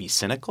important not to be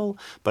cynical,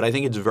 but I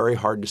think it's very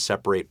hard to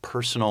separate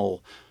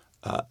personal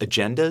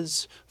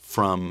agendas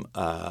from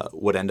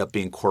what end up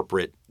being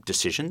corporate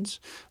decisions.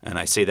 And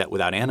I say that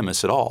without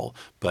animus at all.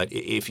 But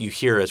if you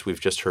hear, as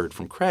we've just heard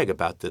from Craig,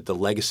 about the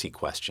legacy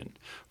question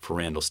for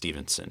Randall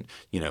Stevenson,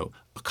 a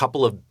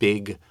couple of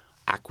big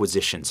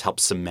acquisitions help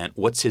cement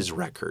what's his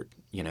record.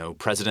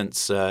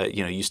 Presidents,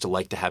 used to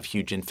like to have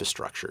huge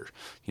infrastructure,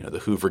 the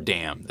Hoover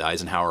Dam, the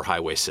Eisenhower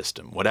Highway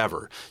System,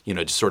 whatever,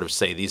 to sort of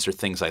say these are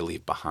things I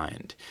leave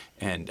behind.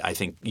 And I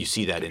think you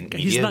see that in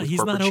media.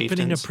 He's not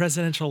opening a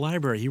presidential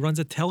library. He runs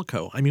a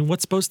telco. I mean,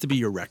 what's supposed to be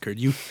your record?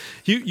 You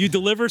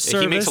deliver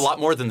service. He makes a lot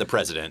more than the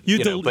president. You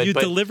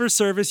deliver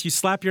service. You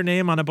slap your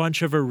name on a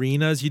bunch of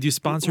arenas. You do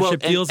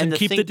sponsorship deals and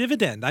keep the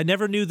dividend. I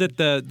never knew that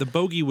the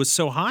bogey was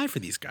so high for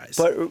these guys.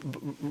 But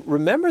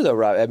remember, though,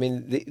 Rob, I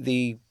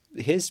mean,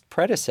 his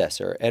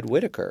predecessor, Ed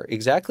Whittaker,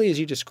 exactly as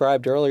you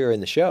described earlier in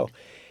the show,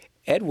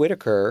 Ed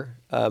Whittaker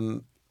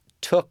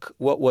took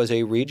what was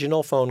a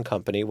regional phone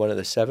company, one of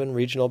the 7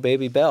 regional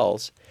Baby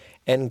Bells,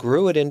 and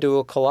grew it into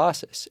a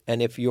colossus.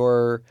 And if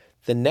you're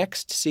the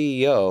next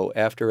CEO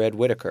after Ed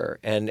Whittaker,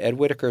 and Ed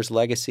Whittaker's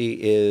legacy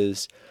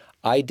is,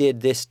 I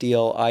did this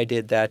deal, I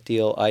did that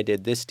deal, I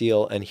did this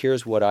deal, and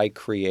here's what I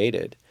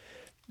created,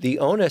 the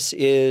onus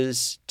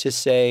is to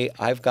say,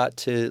 I've got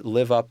to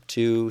live up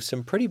to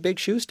some pretty big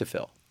shoes to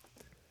fill.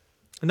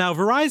 Now,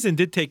 Verizon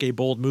did take a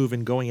bold move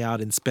in going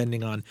out and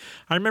spending on,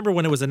 I remember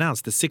when it was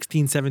announced, the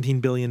 $16, $17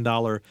 billion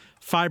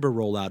fiber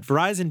rollout.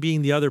 Verizon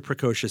being the other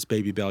precocious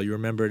Baby Bell. You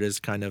remember it as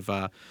kind of,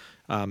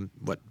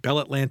 Bell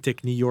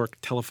Atlantic, New York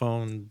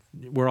telephone.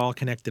 We're all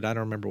connected. I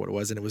don't remember what it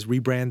was. And it was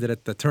rebranded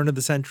at the turn of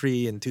the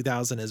century in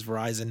 2000 as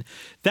Verizon.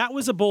 That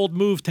was a bold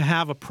move to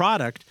have a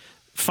product,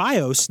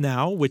 Fios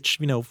now, which,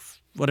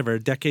 a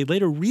decade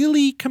later,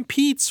 really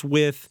competes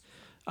with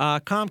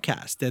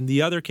Comcast and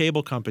the other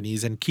cable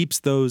companies and keeps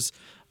those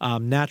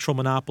natural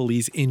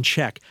monopolies in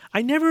check.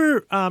 I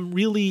never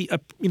really,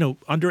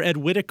 under Ed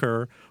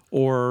Whittaker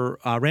or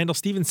Randall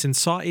Stevenson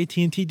saw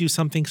AT&T do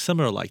something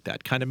similar like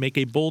that, kind of make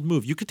a bold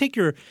move. You could take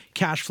your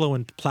cash flow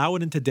and plow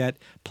it into debt,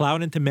 plow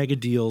it into mega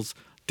deals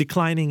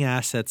declining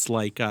assets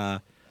like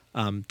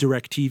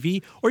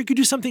DirecTV, or you could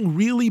do something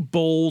really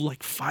bold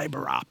like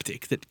fiber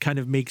optic that kind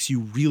of makes you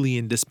really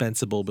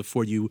indispensable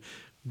before you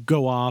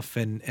go off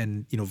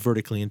and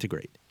vertically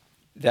integrate.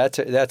 That's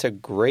a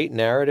great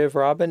narrative,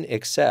 Robin,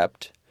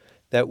 except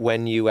that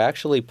when you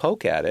actually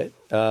poke at it,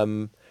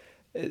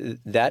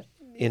 that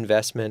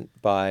investment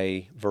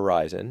by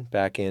Verizon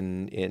back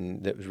in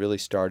that was really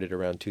started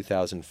around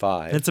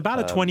 2005. And it's about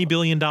a $20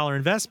 billion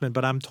investment,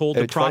 but I'm told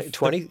the profit...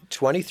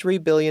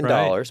 $23 billion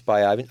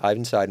by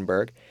Ivan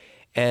Seidenberg.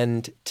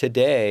 And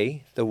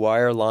today, the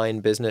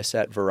wireline business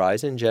at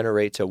Verizon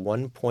generates a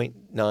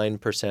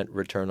 1.9%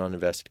 return on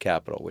invested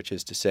capital, which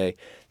is to say,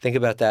 think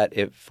about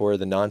that for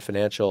the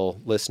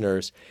non-financial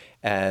listeners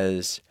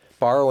as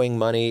borrowing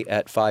money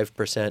at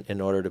 5%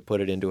 in order to put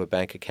it into a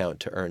bank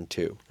account to earn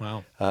 2%.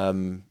 Wow.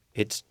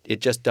 It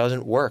just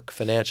doesn't work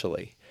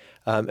financially.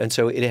 And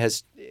so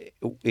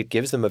it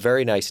gives them a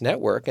very nice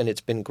network, and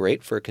it's been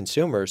great for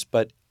consumers,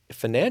 but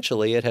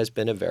financially it has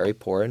been a very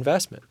poor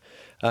investment.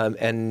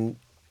 And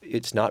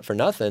it's not for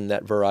nothing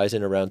that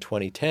Verizon around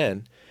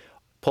 2010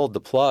 pulled the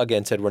plug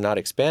and said we're not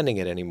expanding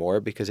it anymore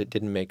because it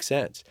didn't make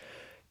sense.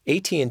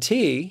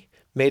 AT&T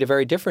made a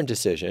very different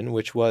decision,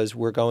 which was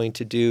we're going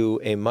to do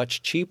a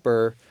much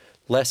cheaper,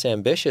 less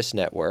ambitious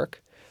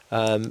network.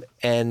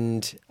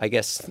 And I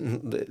guess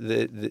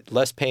the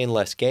less pain,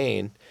 less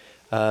gain.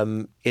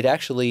 The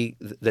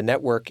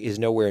network is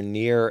nowhere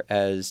near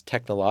as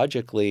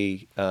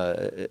technologically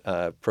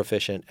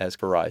proficient as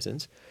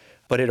Verizon's,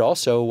 but it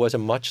also was a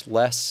much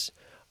less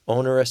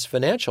onerous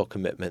financial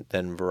commitment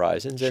than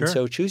Verizon's. Sure. And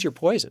so choose your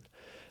poison.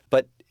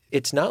 But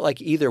it's not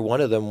like either one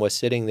of them was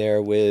sitting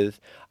there with,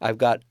 I've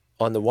got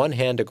on the one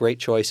hand a great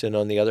choice and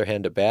on the other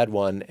hand a bad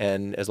one,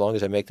 and as long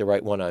as I make the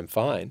right one, I'm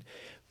fine.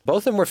 Both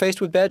of them were faced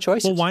with bad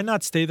choices. Well, why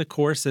not stay the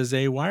course as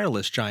a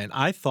wireless giant?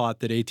 I thought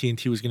that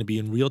AT&T was going to be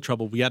in real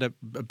trouble. We had a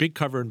big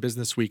cover in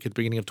Business Week at the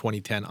beginning of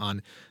 2010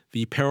 on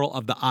the peril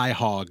of the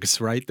iHogs,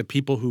 right? The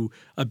people who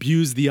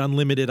abused the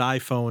unlimited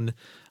iPhone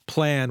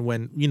plan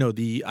when,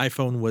 the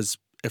iPhone was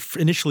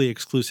initially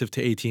exclusive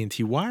to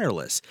AT&T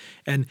Wireless.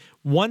 And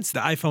once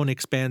the iPhone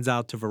expands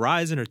out to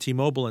Verizon or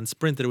T-Mobile and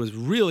Sprint, that it was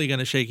really going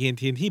to shake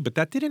AT&T, but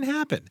that didn't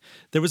happen.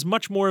 There was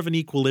much more of an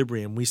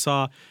equilibrium. We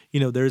saw,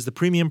 there's the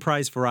premium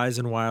price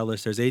Verizon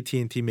Wireless, there's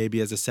AT&T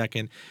maybe as a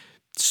second.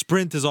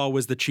 Sprint is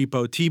always the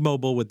cheapo.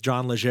 T-Mobile with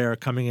John Legere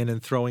coming in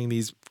and throwing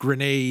these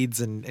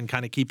grenades and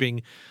kind of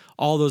keeping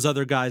all those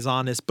other guys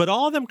honest. But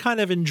all of them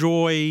kind of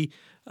enjoy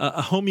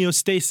a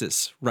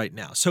homeostasis right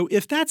now. So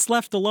if that's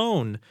left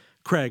alone,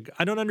 Craig,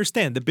 I don't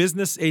understand. The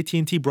business,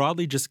 AT&T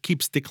broadly, just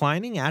keeps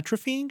declining,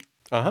 atrophying?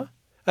 Uh-huh.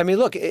 I mean,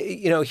 look,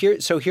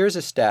 here's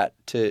a stat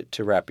to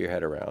wrap your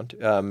head around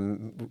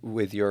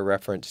with your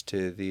reference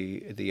to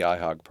the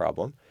iHog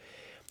problem.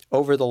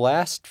 Over the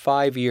last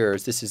 5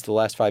 years, this is the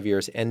last 5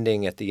 years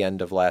ending at the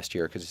end of last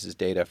year because this is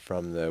data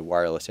from the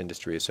Wireless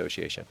Industry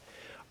Association.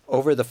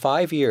 Over the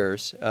 5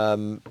 years,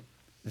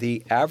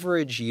 the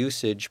average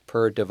usage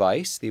per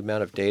device, the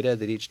amount of data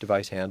that each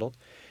device handled,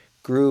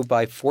 grew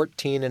by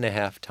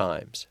 14.5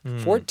 times.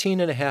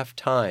 14.5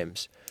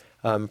 times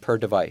per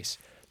device.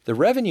 The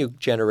revenue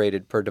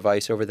generated per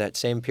device over that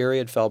same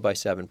period fell by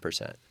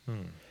 7%.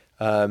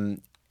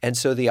 And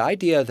so the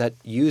idea that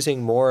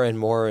using more and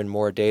more and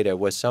more data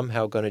was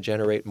somehow going to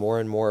generate more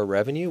and more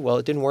revenue, well,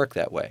 it didn't work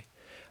that way.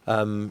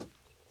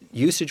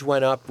 Usage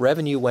went up,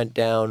 revenue went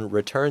down,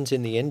 returns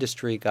in the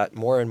industry got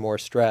more and more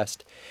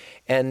stressed.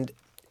 And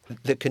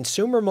the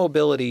consumer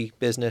mobility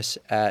business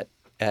at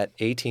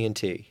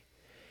AT&T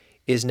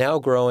is now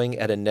growing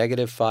at a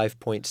negative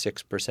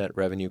 5.6%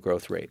 revenue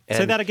growth rate. And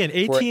say that again.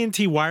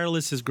 AT&T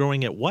Wireless is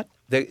growing at what?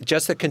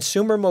 Just the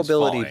consumer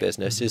mobility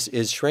business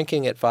is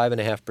shrinking at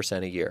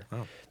 5.5% a year.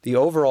 Oh. The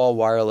overall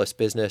wireless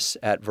business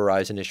at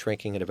Verizon is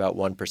shrinking at about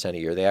 1% a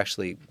year. They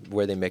actually,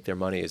 where they make their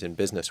money is in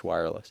business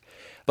wireless.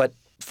 But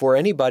for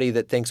anybody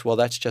that thinks, well,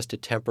 that's just a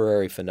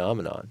temporary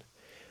phenomenon,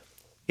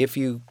 if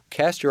you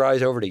cast your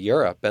eyes over to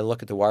Europe and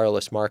look at the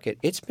wireless market,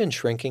 it's been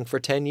shrinking for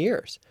 10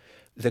 years.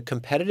 The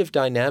competitive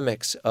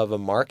dynamics of a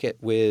market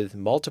with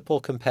multiple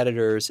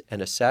competitors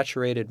and a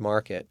saturated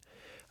market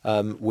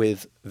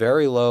with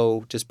very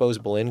low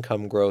disposable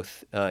income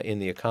growth in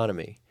the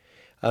economy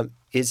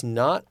is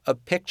not a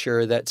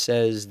picture that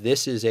says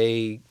this is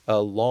a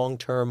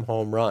long-term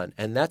home run.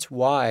 And that's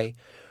why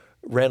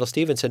Randall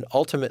Stephenson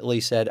ultimately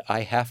said,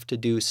 I have to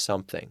do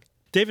something.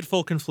 David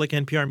Folkenflik,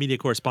 NPR media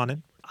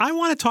correspondent. I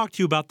want to talk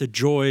to you about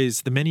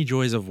the many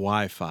joys of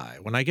Wi-Fi.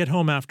 When I get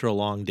home after a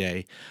long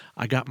day,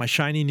 I got my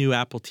shiny new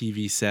Apple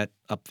TV set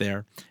up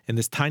there and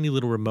this tiny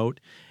little remote,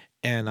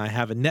 and I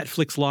have a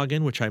Netflix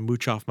login, which I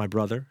mooch off my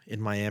brother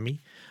in Miami.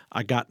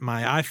 I got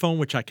my iPhone,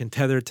 which I can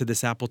tether to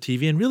this Apple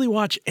TV and really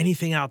watch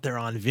anything out there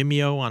on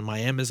Vimeo, on my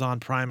Amazon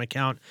Prime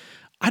account.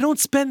 I don't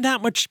spend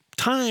that much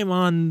time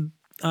on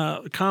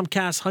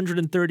Comcast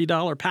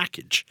 $130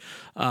 package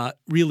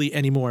really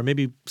anymore.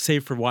 Maybe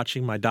save for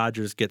watching my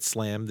Dodgers get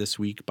slammed this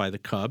week by the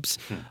Cubs.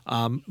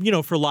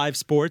 For live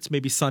sports,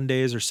 maybe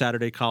Sundays or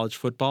Saturday college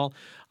football.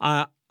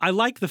 I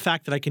like the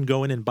fact that I can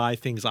go in and buy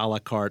things a la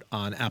carte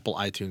on Apple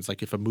iTunes,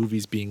 like if a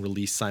movie's being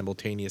released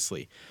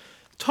simultaneously.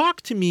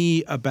 Talk to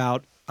me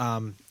about,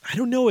 I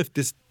don't know if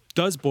this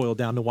does boil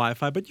down to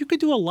Wi-Fi, but you could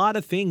do a lot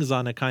of things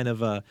on a kind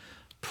of a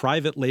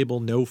private label,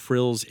 no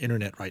frills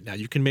internet right now.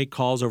 You can make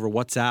calls over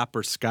WhatsApp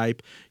or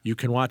Skype. You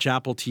can watch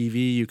Apple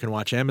TV. You can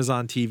watch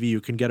Amazon TV.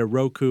 You can get a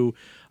Roku.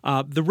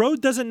 The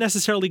road doesn't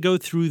necessarily go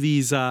through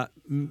these,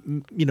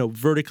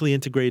 vertically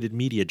integrated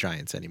media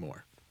giants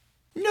anymore.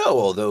 No,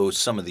 although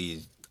some of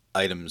the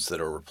items that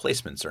are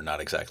replacements are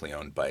not exactly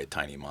owned by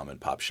tiny mom and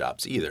pop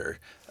shops either.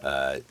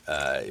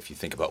 If you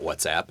think about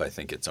WhatsApp, I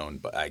think it's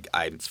owned by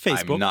it's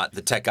Facebook. I'm not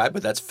the tech guy,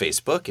 but that's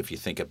Facebook. If you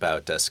think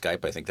about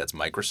Skype, I think that's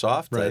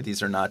Microsoft. Right.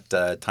 These are not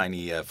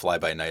tiny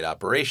fly-by-night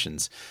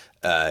operations.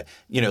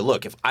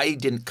 Look, if I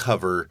didn't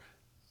cover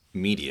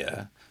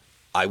media,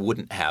 I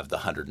wouldn't have the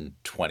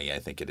 $120, I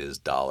think it is,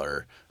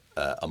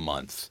 a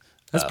month.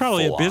 That's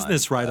probably a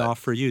business write-off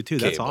for you too.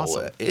 That's cable.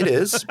 awesome. It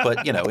is,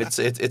 but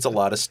it's a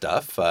lot of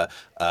stuff.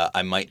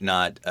 I might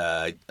not,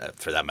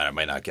 for that matter, I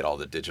might not get all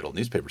the digital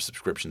newspaper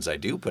subscriptions I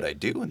do, but I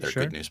do, and they're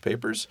Sure. good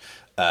newspapers.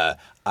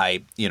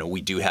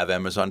 We do have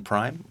Amazon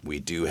Prime. We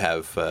do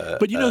have.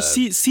 But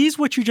seize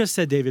what you just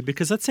said, David,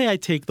 because let's say I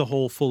take the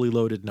whole fully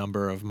loaded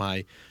number of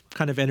my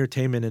kind of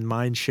entertainment and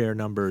mind share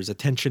numbers,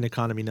 attention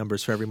economy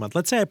numbers for every month.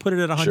 Let's say I put it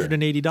at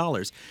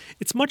 $180.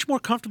 It's much more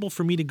comfortable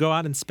for me to go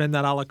out and spend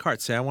that a la carte.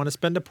 Say I want to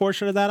spend a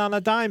portion of that on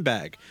a dime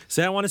bag.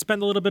 Say I want to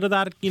spend a little bit of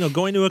that,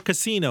 going to a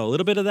casino, a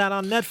little bit of that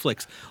on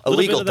Netflix. A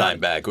legal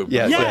dime bag. Would be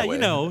Yeah,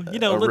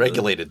 a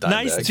regulated dime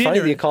nice bag. dinner. Funny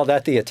that you call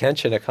that the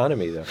attention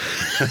economy, though.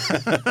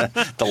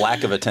 The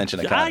lack of attention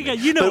economy.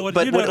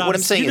 What I'm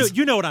saying is,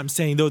 you know what I'm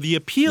saying, though. The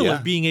appeal Yeah.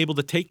 of being able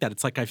to take that,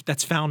 it's like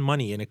that's found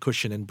money in a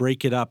cushion and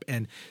break it up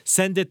and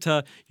send it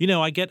to,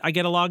 I get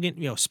a login,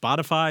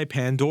 Spotify,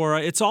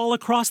 Pandora. It's all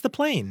across the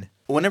plane.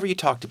 Whenever you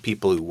talk to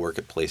people who work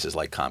at places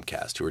like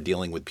Comcast, who are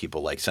dealing with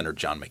people like Senator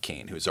John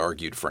McCain, who's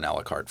argued for an a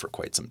la carte for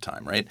quite some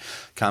time, right?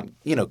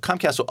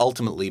 Comcast will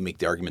ultimately make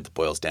the argument that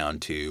boils down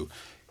to,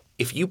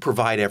 if you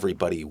provide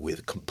everybody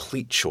with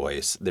complete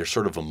choice, they're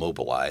sort of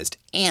immobilized,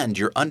 and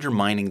you're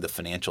undermining the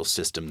financial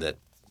system that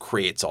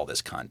creates all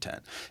this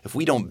content. If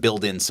we don't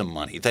build in some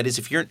money, that is,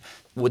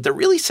 what they're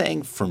really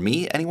saying for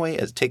me anyway,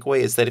 as takeaway,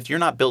 is that if you're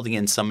not building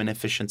in some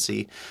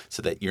inefficiency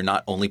so that you're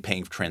not only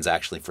paying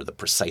transactionally for the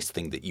precise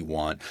thing that you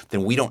want,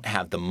 then we don't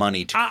have the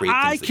money to create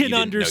things that you didn't know you wanted. I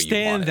can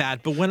understand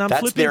that, but when I'm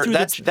that's flipping through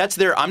that's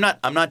their. I'm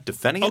not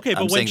defending it. Okay,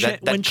 but I'm when saying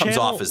that comes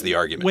off as the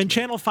argument. When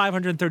Channel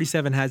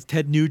 537 has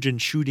Ted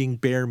Nugent shooting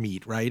bear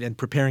meat, right, and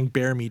preparing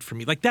bear meat for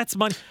me, like that's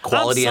money.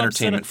 Quality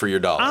entertainment for your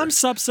dollar. I'm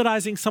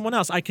subsidizing someone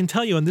else. I can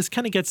tell you, and this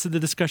kind of gets to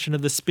the discussion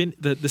of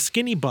the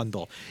skinny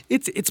bundle.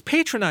 It's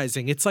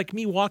patronizing. It's like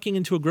me walking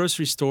into a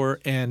grocery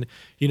store and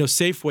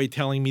Safeway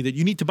telling me that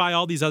you need to buy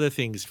all these other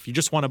things. If you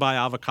just want to buy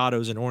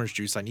avocados and orange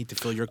juice, I need to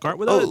fill your cart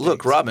with other things.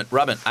 Look, Robin,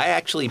 I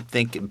actually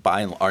think in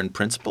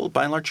principle,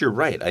 by and large, you're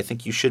right. I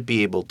think you should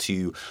be able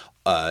to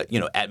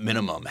at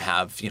minimum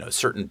have,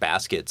 certain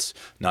baskets,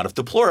 not of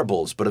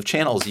deplorables, but of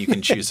channels you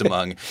can choose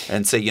among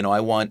and say, I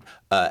want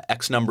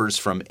X numbers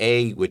from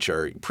A, which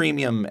are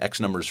premium, X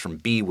numbers from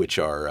B, which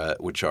are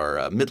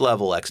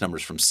mid-level, X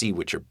numbers from C,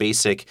 which are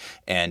basic,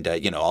 and,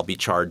 I'll be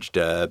charged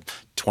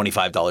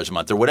 $25 a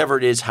month or whatever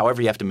it is,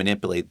 however you have to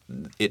manipulate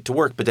it to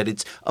work, but that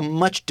it's a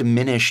much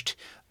diminished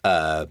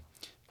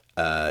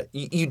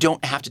you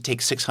don't have to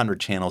take 600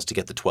 channels to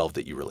get the 12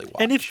 that you really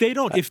want. And if they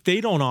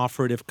don't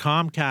offer it, if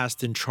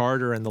Comcast and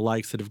Charter and the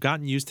likes that have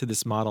gotten used to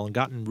this model and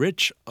gotten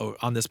rich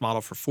on this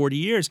model for 40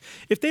 years,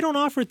 if they don't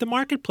offer it, the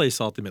marketplace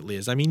ultimately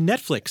is. I mean,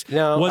 Netflix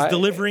was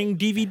delivering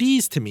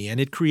DVDs to me, and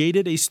it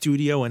created a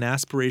studio, an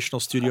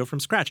aspirational studio from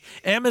scratch.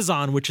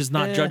 Amazon, which is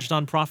not judged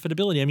on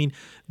profitability. I mean,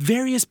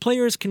 various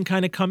players can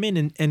kind of come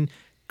in and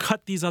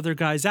cut these other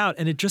guys out,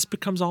 and it just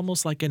becomes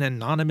almost like an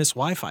anonymous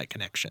Wi-Fi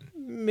connection.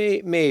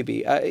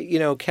 Maybe.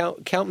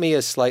 Count me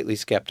as slightly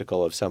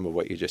skeptical of some of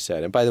what you just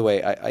said. And by the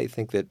way, I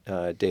think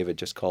that David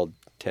just called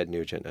Ted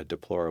Nugent a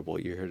deplorable.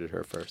 You heard it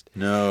here first.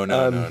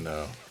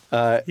 No.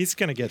 He's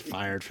going to get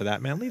fired for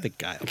that, man. Leave the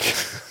guy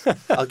alone.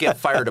 I'll get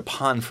fired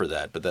upon for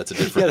that, but that's a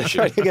different issue.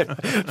 Right,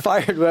 get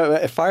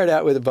fired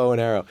out with a bow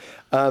and arrow.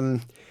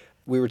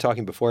 We were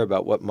talking before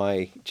about what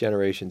my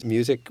generation's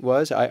music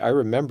was. I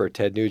remember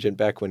Ted Nugent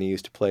back when he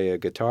used to play a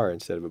guitar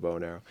instead of a bow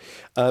and arrow.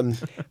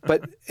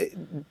 But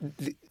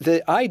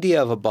the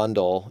idea of a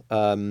bundle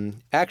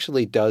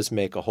actually does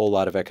make a whole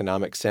lot of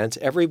economic sense.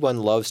 Everyone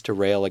loves to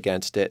rail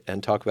against it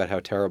and talk about how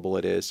terrible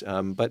it is.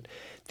 But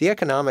the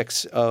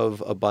economics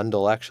of a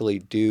bundle actually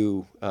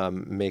do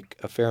make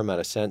a fair amount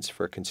of sense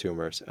for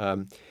consumers.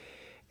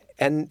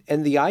 And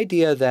the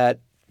idea that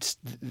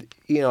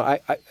I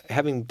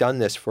having done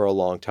this for a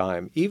long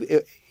time,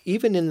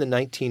 even in the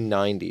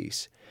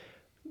 1990s,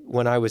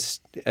 when I was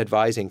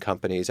advising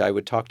companies, I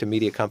would talk to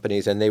media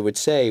companies, and they would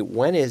say,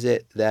 "When is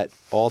it that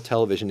all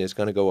television is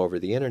going to go over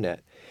the internet?"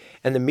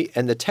 And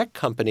the tech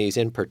companies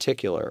in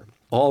particular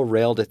all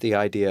railed at the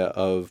idea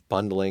of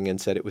bundling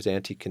and said it was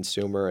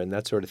anti-consumer and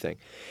that sort of thing,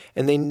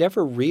 and they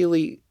never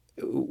really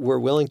we're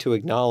willing to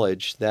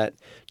acknowledge that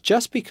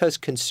just because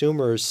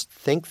consumers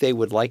think they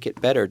would like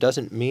it better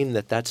doesn't mean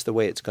that that's the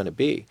way it's going to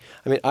be.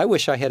 I mean, I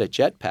wish I had a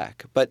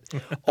jetpack, but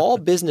all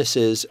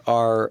businesses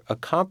are a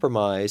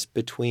compromise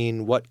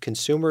between what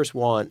consumers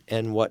want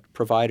and what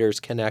providers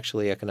can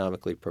actually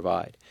economically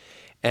provide.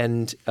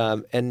 And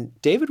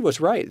David was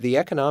right. The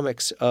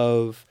economics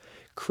of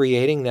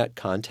creating that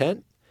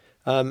content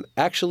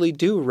actually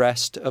do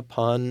rest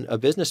upon a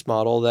business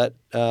model that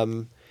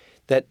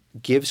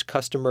gives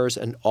customers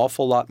an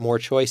awful lot more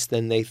choice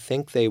than they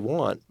think they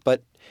want.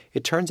 But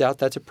it turns out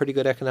that's a pretty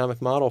good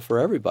economic model for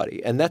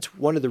everybody. And that's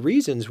one of the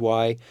reasons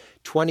why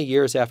 20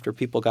 years after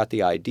people got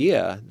the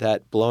idea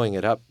that blowing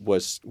it up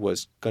was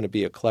going to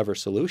be a clever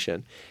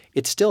solution,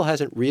 it still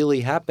hasn't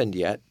really happened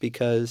yet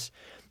because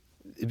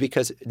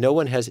no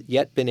one has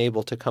yet been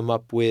able to come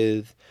up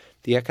with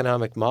the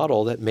economic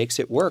model that makes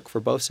it work for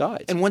both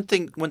sides. And one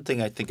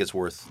thing I think is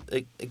worth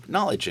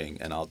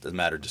acknowledging, and as a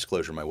matter of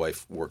disclosure, my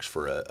wife works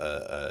for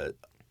a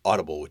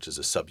Audible, which is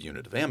a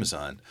subunit of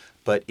Amazon.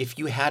 But if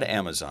you had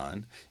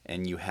Amazon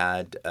and you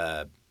had,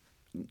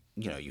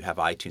 you have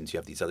iTunes, you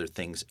have these other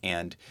things,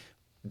 and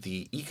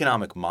the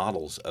economic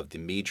models of the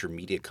major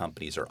media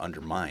companies are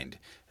undermined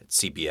at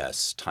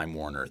CBS, Time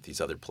Warner,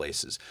 these other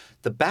places.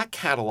 The back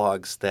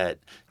catalogs that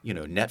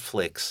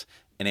Netflix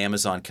and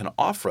Amazon can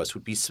offer us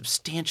would be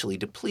substantially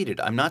depleted.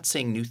 I'm not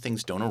saying new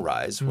things don't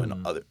arise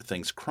when other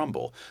things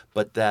crumble,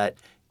 but that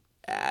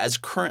as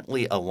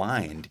currently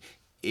aligned,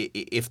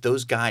 if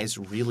those guys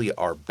really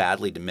are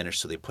badly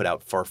diminished so they put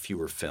out far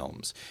fewer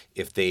films,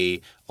 if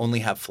they only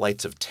have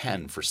flights of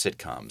 10 for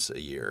sitcoms a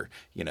year,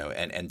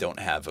 and don't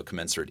have a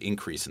commensurate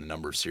increase in the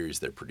number of series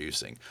they're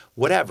producing,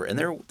 whatever. And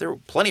there are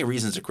plenty of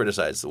reasons to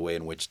criticize the way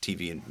in which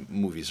TV and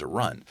movies are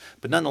run.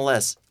 But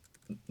nonetheless,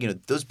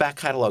 those back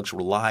catalogs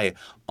rely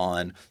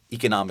on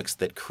economics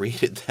that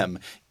created them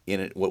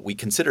in what we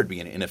consider to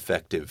be an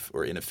ineffective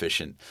or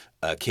inefficient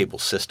cable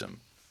system.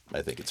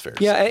 I think it's fair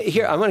to say.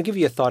 Here, I'm going to give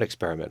you a thought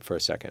experiment for a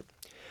second.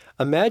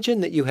 Imagine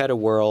that you had a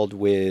world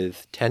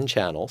with 10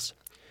 channels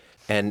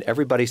and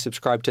everybody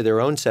subscribed to their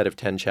own set of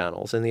 10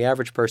 channels, and the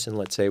average person,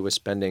 let's say, was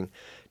spending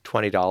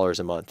 $20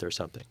 a month or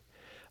something.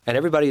 And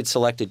everybody had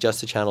selected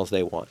just the channels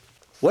they want.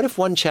 What if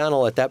one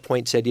channel at that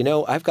point said,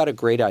 I've got a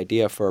great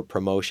idea for a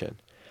promotion.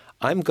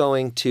 I'm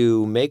going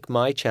to make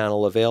my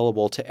channel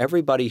available to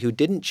everybody who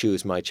didn't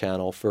choose my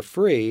channel for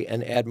free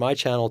and add my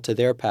channel to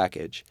their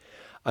package.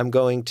 I'm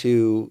going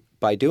to,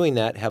 by doing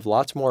that, have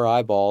lots more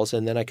eyeballs,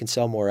 and then I can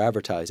sell more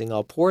advertising.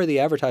 I'll pour the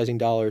advertising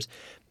dollars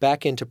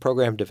back into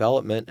program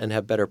development and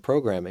have better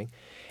programming.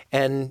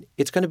 And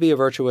it's going to be a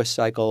virtuous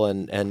cycle,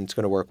 and it's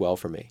going to work well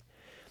for me.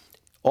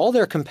 All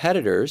their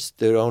competitors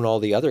that own all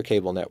the other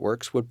cable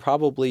networks would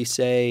probably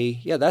say,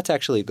 yeah, that's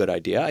actually a good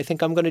idea. I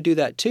think I'm going to do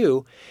that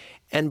too.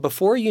 And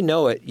before you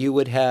know it, you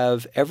would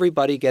have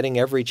everybody getting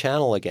every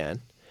channel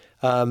again,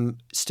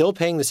 still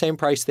paying the same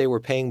price they were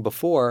paying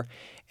before,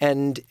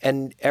 and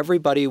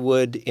everybody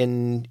would,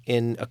 in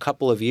a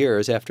couple of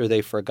years after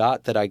they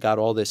forgot that I got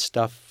all this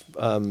stuff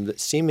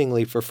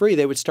seemingly for free,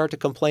 they would start to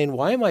complain,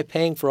 why am I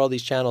paying for all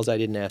these channels I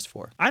didn't ask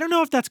for? I don't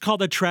know if that's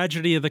called a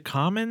tragedy of the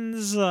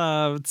commons.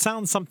 It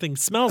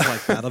smells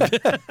like that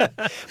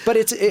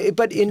a bit.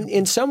 But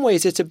in some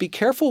ways, it's a be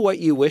careful what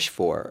you wish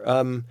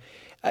for.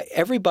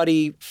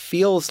 Everybody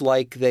feels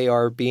like they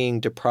are being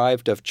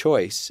deprived of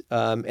choice,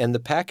 and the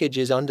package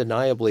is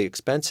undeniably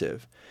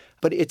expensive.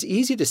 But it's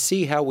easy to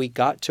see how we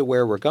got to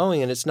where we're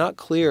going, and it's not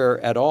clear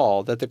at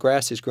all that the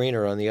grass is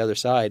greener on the other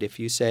side if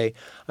you say,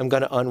 I'm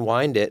going to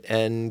unwind it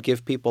and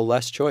give people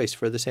less choice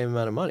for the same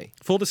amount of money.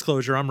 Full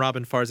disclosure, I'm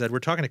Robin Farzad. We're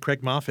talking to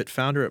Craig Moffett,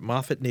 founder at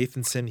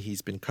Moffett-Nathanson.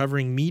 He's been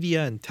covering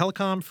media and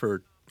telecom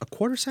for a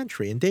quarter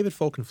century, and David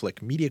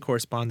Folkenflik, media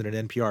correspondent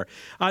at NPR.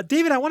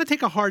 David, I want to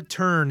take a hard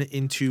turn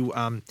into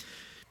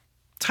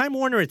Time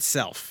Warner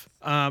itself.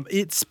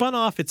 It spun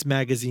off its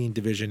magazine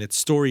division, its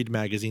storied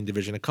magazine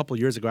division, a couple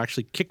years ago,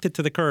 actually kicked it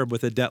to the curb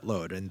with a debt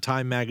load, and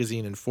Time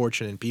Magazine and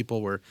Fortune and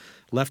People were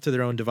left to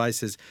their own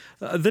devices.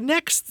 The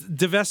next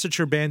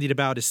divestiture bandied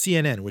about is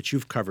CNN, which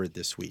you've covered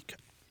this week.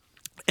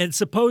 And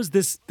suppose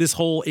this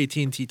whole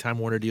AT&T Time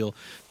Warner deal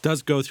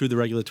does go through the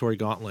regulatory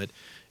gauntlet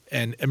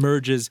and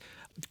emerges.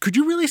 Could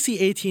you really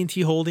see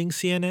AT&T holding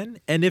CNN?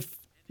 And if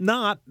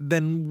not,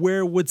 then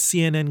where would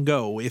CNN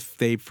go if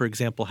they, for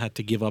example, had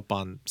to give up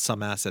on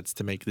some assets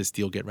to make this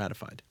deal get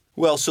ratified?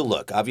 Well, so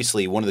look,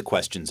 obviously one of the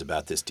questions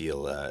about this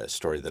deal, a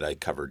story that I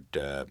covered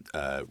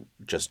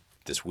just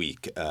this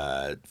week,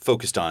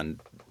 focused on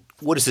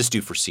what does this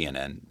do for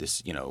CNN,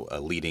 this,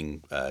 a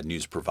leading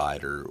news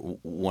provider,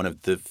 one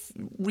of the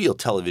real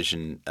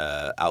television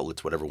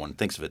outlets, whatever one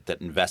thinks of it,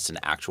 that invests in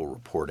actual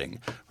reporting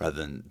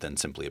rather than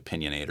simply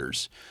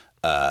opinionators.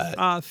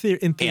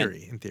 In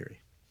theory.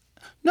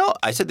 No,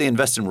 I said they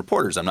invest in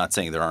reporters. I'm not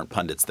saying there aren't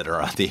pundits that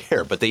are on the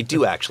air, but they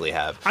do actually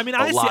have a lot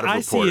of reporters.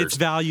 I see its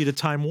value to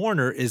Time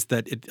Warner is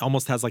that it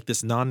almost has like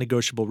this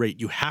non-negotiable rate.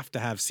 You have to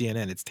have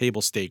CNN. It's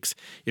table stakes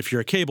if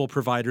you're a cable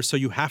provider, so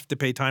you have to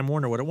pay Time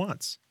Warner what it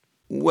wants.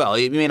 Well,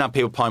 it may not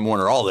pay Time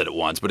Warner all that it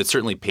wants, but it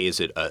certainly pays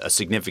it a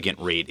significant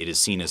rate. It is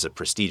seen as a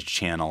prestige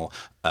channel.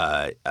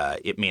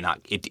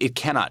 It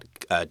cannot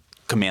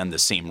command the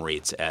same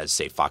rates as,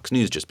 say, Fox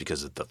News, just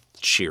because of the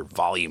sheer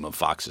volume of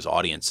Fox's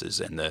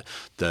audiences and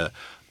the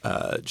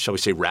shall we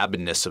say,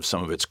 rabidness of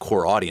some of its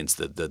core audience,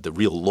 the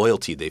real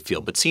loyalty they feel.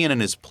 But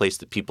CNN is a place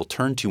that people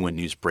turn to when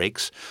news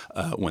breaks,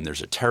 when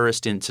there's a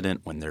terrorist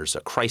incident, when there's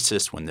a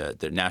crisis, when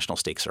the national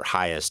stakes are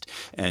highest.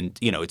 And,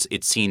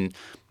 it's seen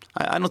 –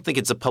 I don't think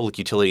it's a public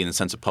utility in the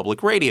sense of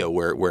public radio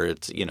where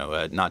it's,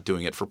 not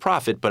doing it for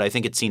profit, but I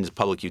think it's seen as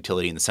public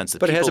utility in the sense that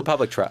But it has a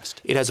public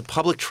trust. It has a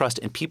public trust,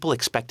 and people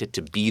expect it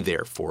to be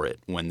there for it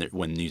when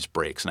news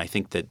breaks. And I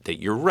think that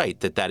you're right,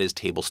 that is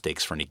table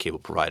stakes for any cable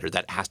provider.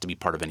 That has to be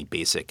part of any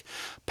basic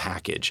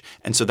package.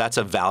 And so that's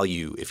a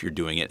value if you're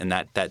doing it, and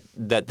that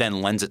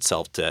then lends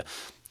itself to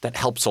 – that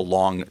helps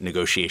along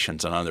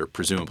negotiations on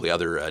presumably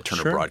other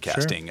Turner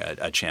Broadcasting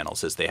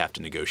channels as they have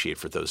to negotiate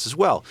for those as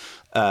well.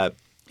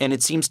 And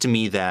it seems to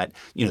me that,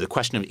 the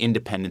question of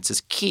independence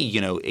is key.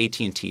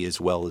 AT&T, as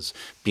well as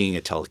being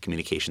a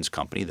telecommunications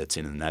company that's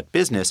in that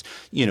business,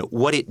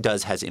 what it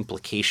does has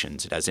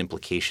implications. It has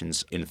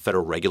implications in the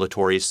federal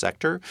regulatory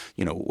sector.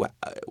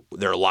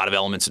 There are a lot of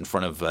elements in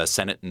front of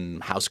Senate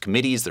and House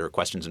committees. There are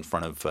questions in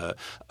front of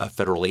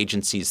federal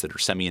agencies that are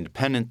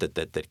semi-independent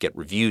that get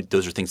reviewed.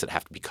 Those are things that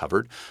have to be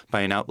covered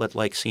by an outlet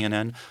like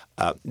CNN.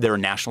 There are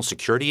national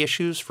security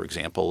issues, for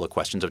example,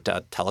 questions of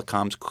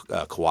telecoms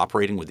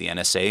cooperating with the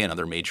NSA and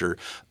other major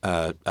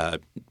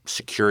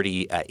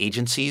security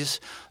agencies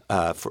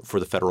for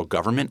the federal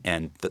government,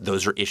 and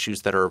those are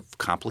issues that are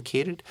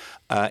complicated.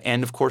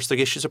 And, of course, the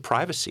issues of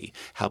privacy,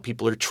 how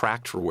people are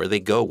tracked for where they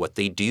go, what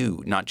they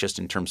do, not just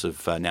in terms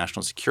of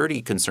national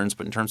security concerns,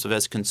 but in terms of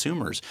as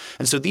consumers.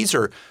 And so these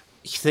are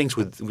things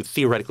with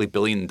theoretically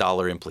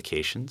billion-dollar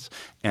implications,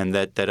 and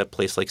that a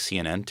place like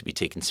CNN, to be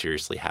taken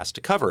seriously, has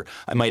to cover.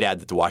 I might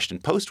add that the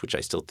Washington Post, which I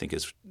still think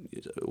is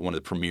one of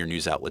the premier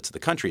news outlets of the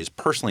country, is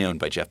personally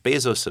owned by Jeff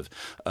Bezos,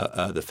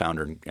 of the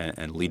founder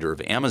and leader of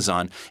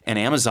Amazon. And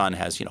Amazon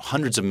has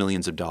hundreds of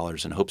millions of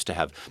dollars and hopes to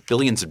have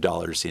billions of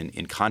dollars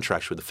in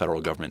contracts with the federal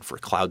government for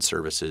cloud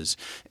services,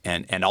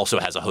 and also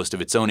has a host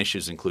of its own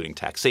issues, including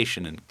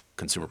taxation and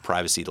consumer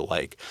privacy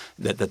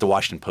that the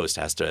Washington Post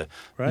has to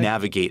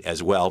navigate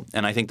as well.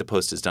 And I think the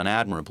Post has done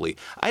admirably.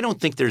 I don't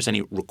think there's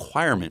any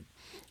requirement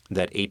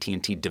that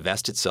AT&T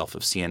divest itself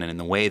of CNN in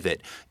the way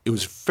that it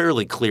was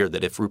fairly clear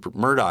that if Rupert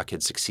Murdoch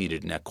had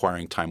succeeded in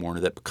acquiring Time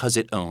Warner, that because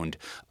it owned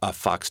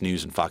Fox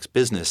News and Fox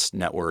Business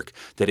Network,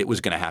 that it was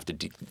going to have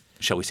to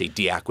shall we say,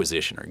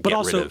 deacquisition or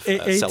get rid of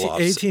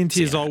sell-offs.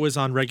 AT&T is always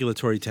on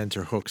regulatory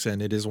tenterhooks, and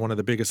it is one of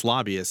the biggest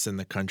lobbyists in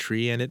the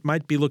country, and it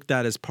might be looked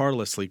at as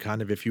parlously,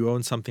 kind of if you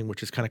own something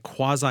which is kind of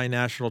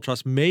quasi-national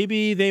trust,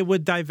 maybe they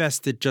would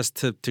divest it just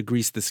to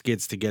grease the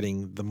skids to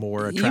getting the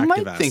more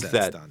attractive assets think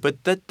that, done.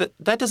 But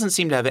that doesn't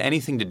seem to have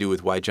anything to do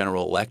with why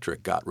General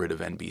Electric got rid of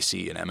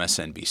NBC and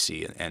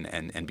MSNBC and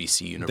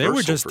NBC Universal. They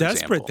were just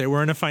desperate. Example. They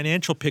were in a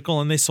financial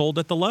pickle, and they sold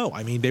at the low.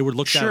 I mean, they were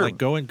looked at like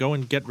go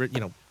and get rid.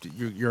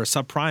 You're a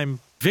subprime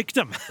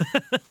victim.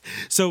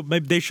 So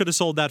maybe they should have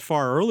sold that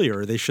far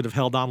earlier. They should have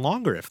held on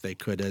longer if they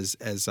could, as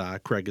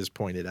Craig has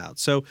pointed out.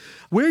 So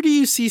where do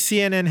you see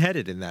CNN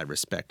headed in that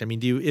respect? I mean,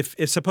 if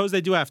suppose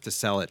they do have to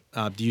sell it,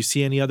 do you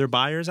see any other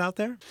buyers out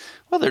there?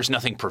 Well, there's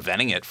nothing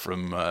preventing it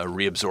from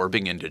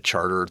reabsorbing into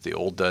Charter, the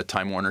old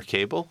Time Warner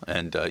Cable,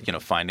 and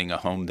finding a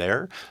home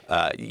there.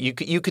 You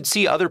could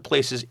see other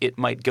places it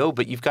might go,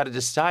 but you've got to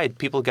decide.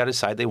 People have got to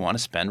decide they want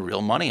to spend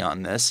real money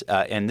on this,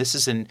 and this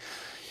is in.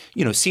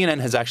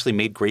 CNN has actually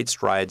made great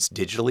strides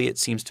digitally, it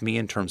seems to me,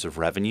 in terms of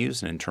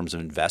revenues and in terms of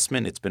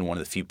investment. It's been one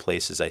of the few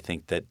places I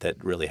think that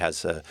really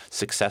has a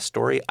success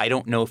story. I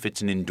don't know if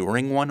it's an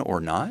enduring one or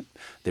not.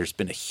 There's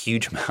been a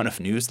huge amount of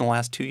news in the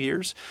last 2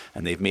 years,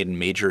 and they've made a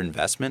major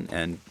investment.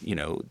 And,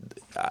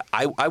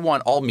 I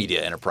want all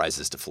media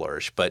enterprises to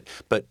flourish. But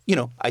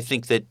I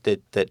think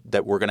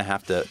that we're going to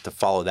have to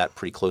follow that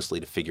pretty closely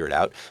to figure it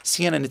out.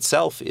 CNN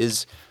itself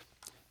is –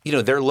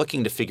 they're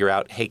looking to figure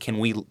out, hey, can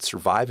we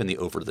survive in the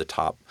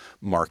over-the-top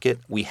market?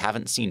 We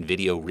haven't seen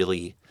video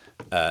really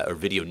or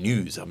video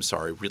news,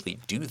 really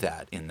do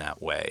that in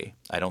that way.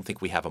 I don't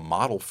think we have a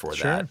model for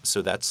that.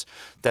 So that's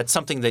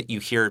something that you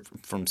hear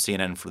from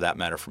CNN, for that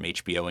matter, from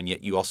HBO, and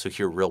yet you also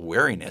hear real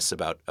wariness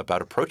about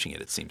approaching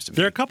it seems to me.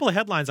 There are a couple of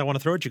headlines I want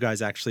to throw at you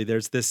guys, actually.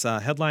 There's this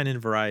headline in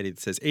Variety that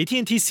says,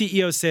 AT&T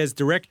CEO says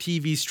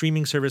DirecTV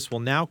streaming service will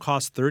now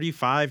cost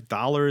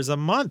 $35 a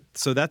month.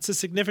 So that's a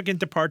significant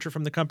departure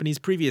from the company's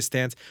previous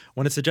stance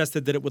when it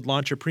suggested that it would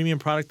launch a premium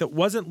product that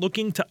wasn't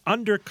looking to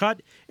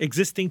undercut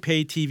existing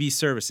pay TV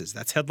services.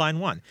 That's headline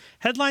one.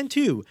 Headline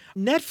two,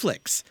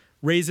 Netflix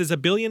raises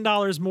 $1 billion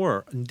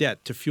more in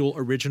debt to fuel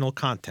original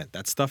content.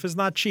 That stuff is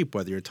not cheap,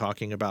 whether you're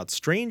talking about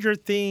Stranger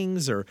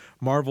Things or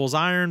Marvel's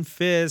Iron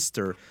Fist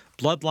or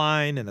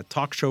Bloodline and a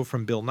talk show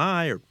from Bill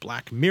Nye or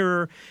Black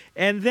Mirror.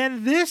 And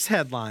then this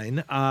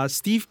headline,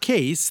 Steve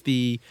Case,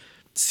 the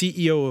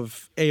CEO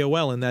of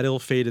AOL in that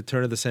ill-fated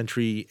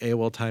turn-of-the-century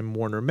AOL Time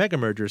Warner mega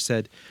merger,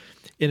 said,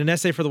 In an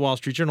essay for the Wall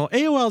Street Journal,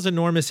 AOL's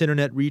enormous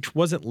internet reach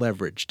wasn't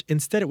leveraged.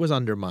 Instead, it was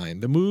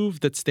undermined. The move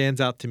that stands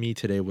out to me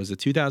today was a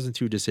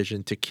 2002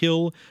 decision to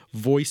kill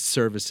voice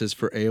services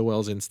for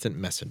AOL's Instant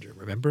Messenger.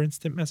 Remember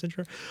Instant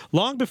Messenger?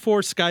 Long before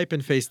Skype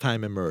and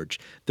FaceTime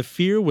emerged, the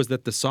fear was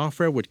that the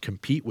software would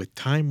compete with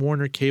Time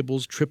Warner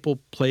Cable's triple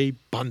play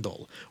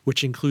bundle,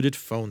 which included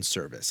phone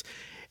service.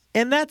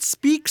 And that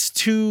speaks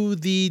to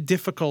the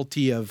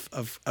difficulty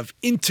of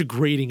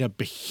integrating a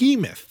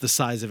behemoth the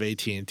size of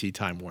AT&T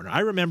Time Warner.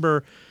 I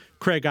remember,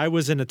 Craig, I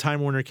was in a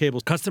Time Warner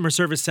Cable customer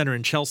service center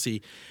in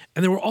Chelsea,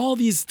 and there were all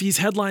these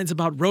headlines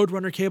about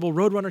Roadrunner Cable,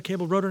 Roadrunner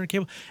Cable, Roadrunner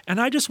Cable,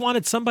 and I just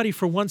wanted somebody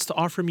for once to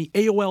offer me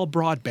AOL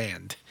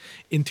broadband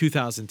in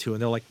 2002.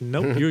 And they're like,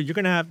 nope, you're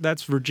going to have,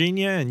 that's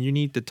Virginia, and you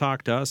need to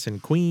talk to us in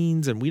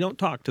Queens, and we don't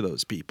talk to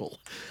those people.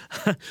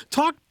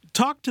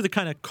 Talk to the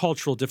kind of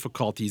cultural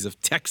difficulties of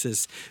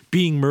Texas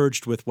being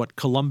merged with what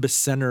Columbus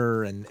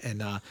Center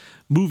and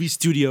movie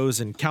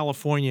studios in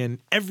California and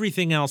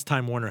everything else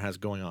Time Warner has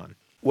going on.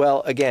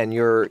 Well, again,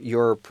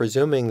 you're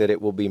presuming that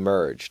it will be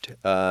merged,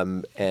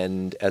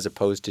 and as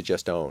opposed to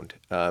just owned,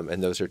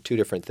 and those are two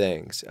different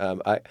things.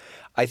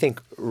 I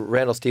think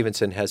Randall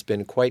Stephenson has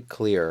been quite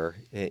clear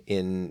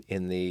in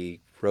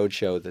the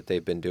roadshow that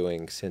they've been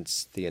doing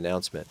since the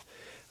announcement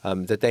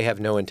that they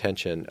have no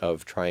intention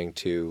of trying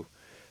to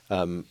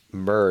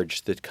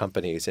merge the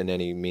companies in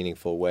any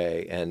meaningful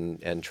way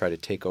and try to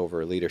take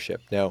over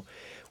leadership. Now,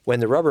 when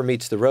the rubber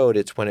meets the road,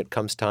 it's when it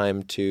comes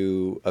time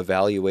to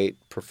evaluate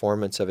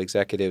performance of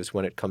executives,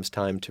 when it comes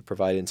time to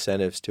provide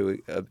incentives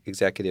to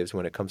executives,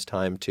 when it comes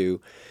time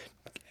to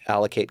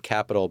allocate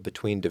capital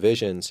between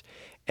divisions,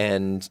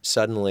 and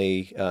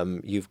suddenly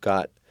you've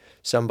got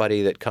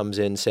somebody that comes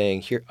in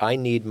saying, "Here, I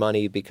need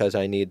money because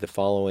I need the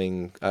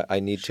following. I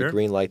need to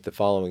greenlight the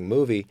following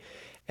movie."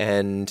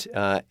 And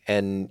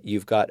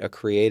you've got a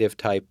creative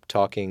type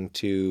talking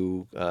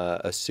to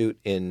a suit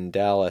in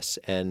Dallas,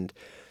 and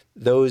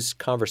those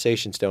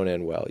conversations don't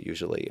end well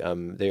usually.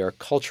 They are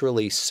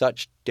culturally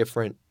such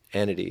different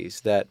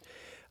entities that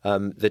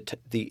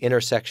the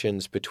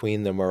intersections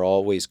between them are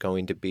always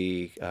going to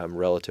be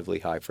relatively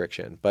high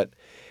friction. But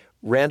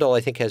Randall,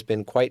 I think, has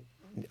been quite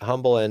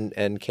humble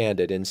and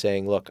candid in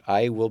saying, look,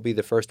 I will be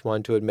the first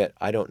one to admit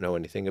I don't know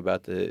anything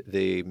about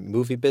the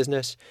movie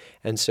business,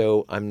 and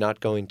so I'm not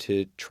going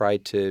to try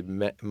to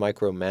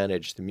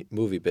micromanage the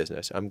movie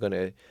business.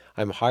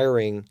 I'm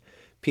hiring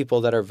people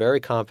that are very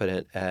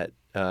competent at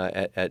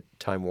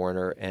Time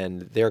Warner,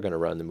 and they're going to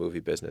run the movie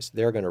business.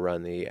 They're going to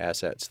run the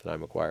assets that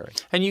I'm acquiring.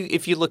 And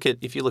if you look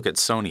at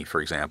Sony, for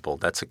example,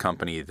 that's a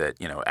company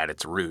that, at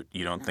its root,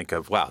 you don't think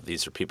of, wow,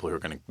 these are people who are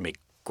going to make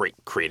great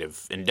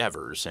creative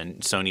endeavors.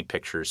 And Sony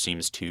Pictures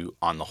seems to,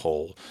 on the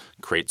whole,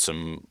 create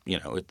some,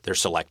 they're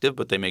selective,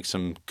 but they make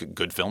some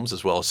good films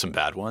as well as some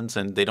bad ones.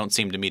 And they don't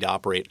seem to me to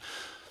operate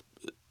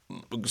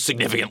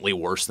significantly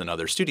worse than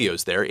other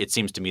studios there. It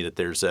seems to me that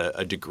there's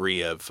a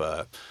degree of,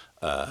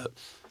 how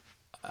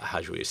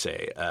should we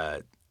say,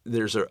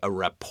 there's a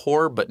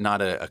rapport, but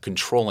not a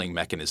controlling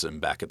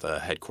mechanism back at the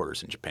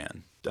headquarters in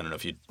Japan. I don't know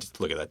if you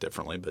look at that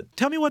differently, but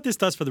tell me what this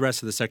does for the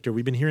rest of the sector.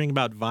 We've been hearing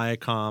about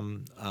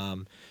Viacom,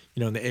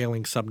 in the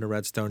ailing Subner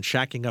Redstone,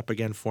 shacking up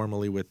again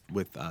formally with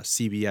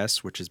CBS,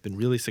 which has been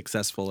really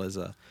successful as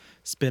a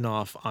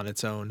spin-off on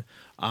its own.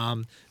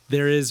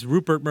 There is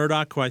Rupert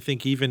Murdoch, who I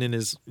think even in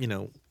his,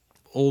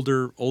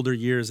 older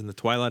years, in the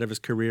twilight of his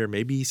career,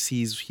 maybe he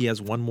sees he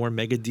has one more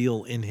mega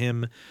deal in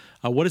him.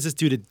 What does this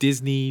do to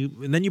Disney?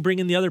 And then you bring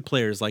in the other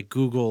players like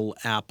Google,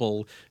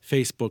 Apple,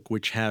 Facebook,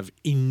 which have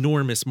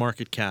enormous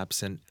market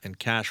caps and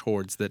cash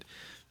hoards that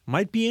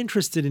might be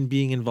interested in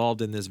being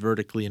involved in this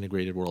vertically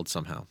integrated world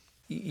somehow.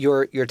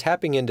 You're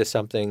tapping into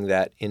something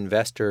that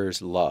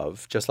investors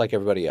love, just like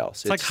everybody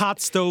else. It's like hot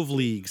stove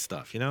league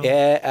stuff,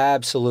 Yeah,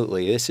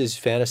 absolutely. This is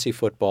fantasy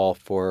football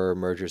for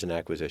mergers and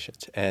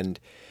acquisitions. And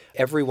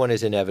everyone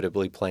is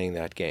inevitably playing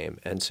that game.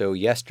 And so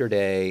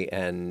yesterday,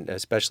 and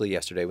especially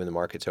yesterday when the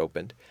markets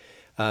opened,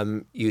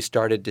 you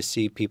started to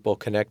see people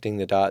connecting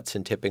the dots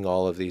and tipping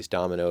all of these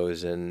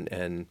dominoes.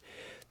 And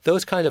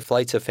those kind of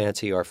flights of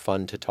fancy are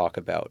fun to talk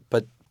about.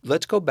 But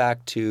let's go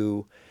back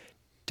to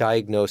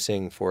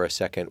diagnosing for a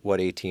second what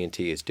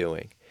AT&T is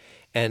doing.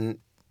 And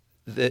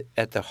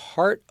at the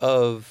heart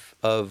of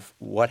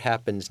what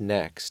happens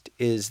next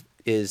is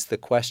the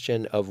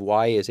question of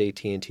why is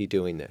AT&T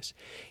doing this?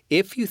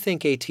 If you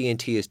think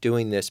AT&T is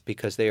doing this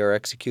because they are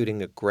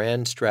executing a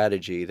grand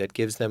strategy that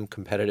gives them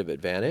competitive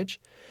advantage,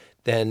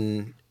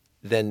 then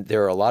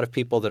there are a lot of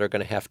people that are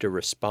going to have to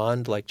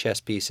respond like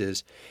chess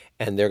pieces,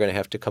 and they're going to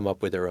have to come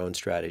up with their own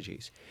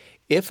strategies.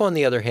 If, on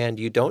the other hand,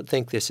 you don't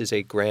think this is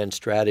a grand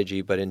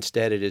strategy, but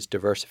instead it is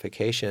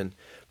diversification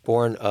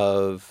born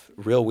of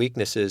real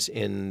weaknesses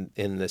in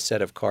the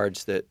set of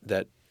cards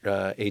that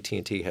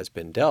AT&T has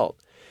been dealt,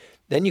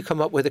 then you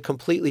come up with a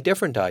completely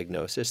different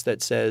diagnosis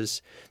that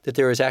says that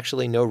there is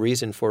actually no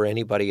reason for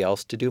anybody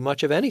else to do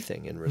much of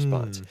anything in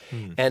response.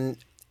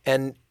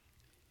 And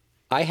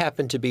I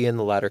happen to be in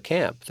the latter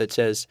camp that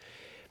says,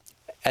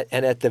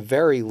 and at the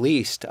very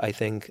least, I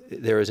think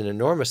there is an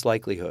enormous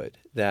likelihood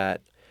that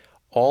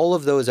all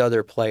of those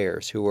other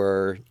players who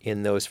are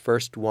in those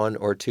first 1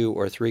 or 2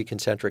 or 3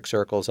 concentric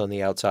circles on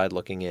the outside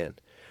looking in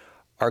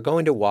are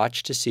going to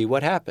watch to see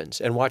what happens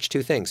and watch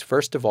 2 things.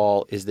 First of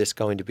all, is this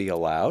going to be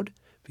allowed?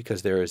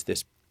 Because there is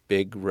this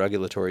big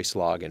regulatory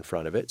slog in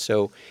front of it.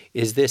 So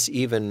is this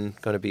even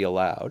going to be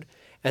allowed?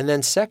 And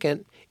then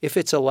second, if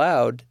it's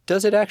allowed,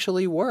 does it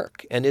actually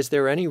work? And is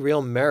there any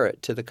real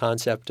merit to the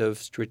concept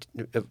of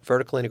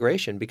vertical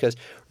integration? Because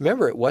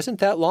remember, it wasn't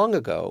that long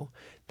ago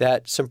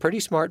that some pretty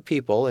smart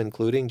people,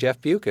 including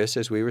Jeff Bewkes,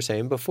 as we were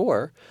saying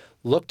before,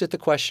 looked at the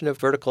question of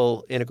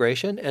vertical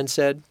integration and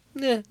said,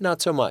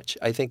 not so much.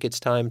 I think it's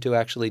time to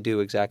actually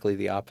do exactly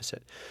the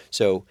opposite.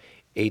 So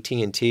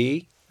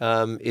AT&T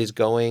is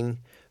going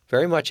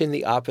very much in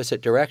the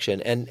opposite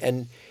direction.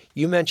 And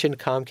you mentioned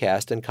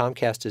Comcast, and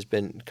Comcast has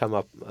come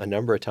up a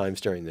number of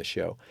times during this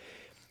show.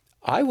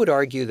 I would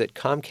argue that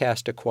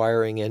Comcast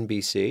acquiring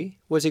NBC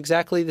was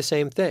exactly the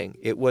same thing.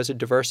 It was a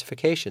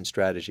diversification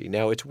strategy.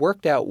 Now, it's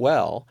worked out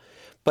well,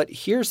 but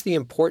here's the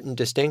important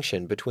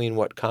distinction between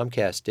what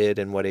Comcast did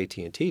and what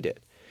AT&T did.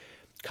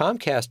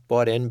 Comcast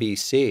bought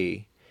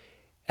NBC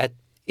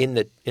in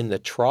the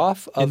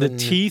trough of in the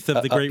teeth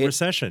of the Great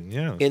Recession.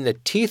 Yeah, in the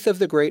teeth of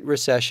the Great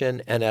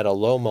Recession and at a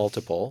low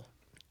multiple,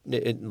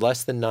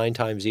 less than 9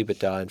 times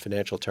EBITDA in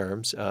financial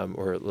terms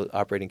or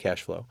operating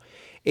cash flow.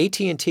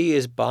 AT&T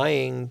is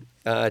buying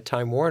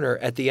Time Warner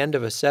at the end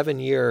of a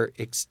 7-year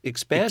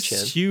expansion.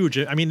 It's huge.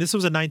 I mean, this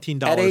was a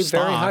 $19 at a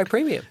stock. very high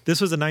premium.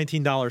 This was a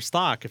 $19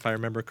 stock, if I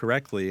remember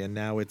correctly, and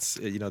now it's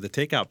the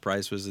takeout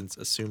price was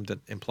assumed that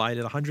implied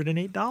at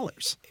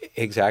 $108.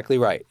 Exactly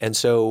right. And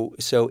so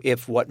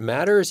if what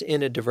matters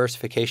in a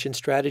diversification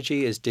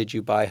strategy is did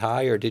you buy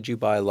high or did you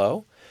buy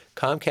low,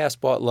 Comcast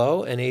bought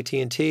low, and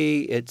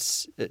AT&T,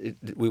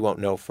 we won't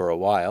know for a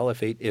while.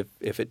 If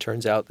it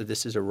turns out that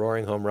this is a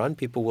roaring home run,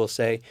 people will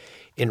say,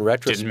 in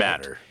retrospect, didn't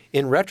matter.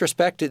 In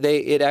retrospect,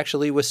 it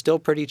actually was still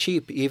pretty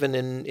cheap, even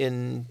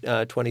in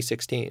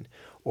 2016.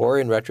 Or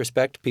in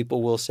retrospect,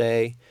 people will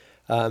say,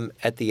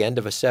 at the end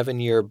of a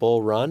 7-year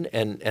bull run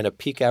and a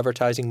peak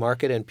advertising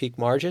market and peak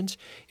margins,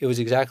 it was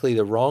exactly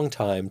the wrong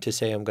time to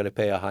say I'm going to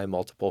pay a high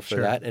multiple for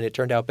that, and it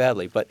turned out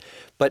badly. But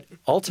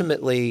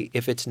ultimately,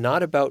 if it's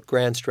not about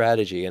grand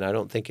strategy, and I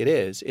don't think it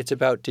is, it's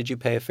about did you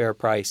pay a fair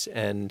price,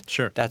 and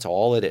that's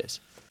all it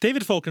is.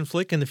 David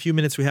Folkenflik, in the few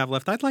minutes we have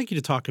left, I'd like you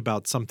to talk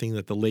about something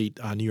that the late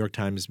New York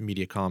Times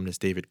media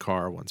columnist David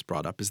Carr once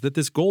brought up, is that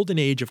this golden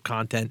age of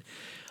content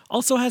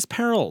also has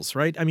perils,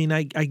 right? I mean,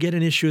 I get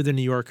an issue of The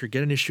New Yorker,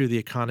 get an issue of The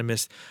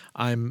Economist.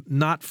 I'm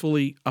not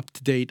fully up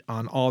to date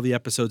on all the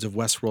episodes of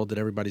Westworld that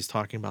everybody's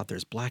talking about.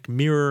 There's Black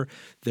Mirror.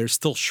 There's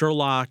still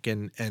Sherlock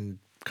and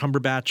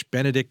Cumberbatch,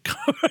 Benedict,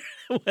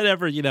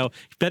 whatever,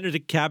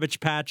 Benedict Cabbage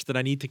Patch that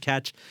I need to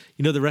catch,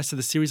 the rest of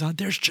the series on.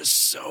 There's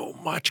just so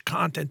much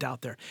content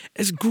out there.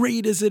 As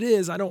great as it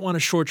is, I don't want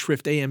to short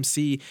shrift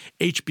AMC.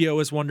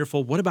 HBO is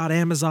wonderful. What about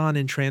Amazon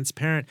and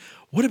Transparent?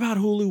 What about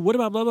Hulu? What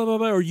about blah, blah, blah,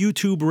 blah, or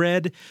YouTube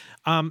Red?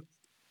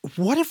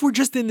 What if we're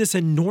just in this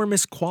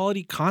enormous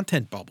quality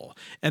content bubble?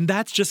 And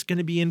that's just going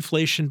to be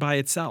inflation by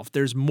itself.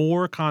 There's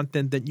more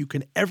content than you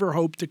can ever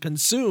hope to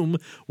consume,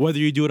 whether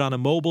you do it on a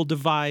mobile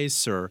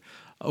device or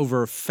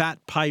over a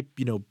fat pipe,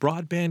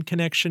 broadband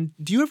connection.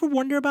 Do you ever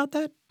wonder about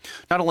that?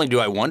 Not only do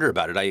I wonder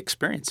about it, I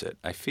experience it.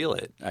 I feel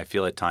it. I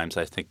feel at times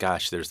I think,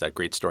 gosh, there's that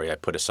great story I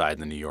put aside in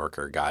The New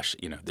Yorker. Gosh,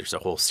 there's a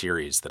whole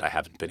series that I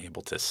haven't been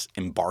able to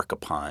embark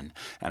upon,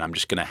 and I'm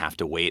just going to have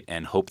to wait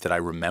and hope that I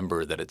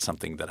remember that it's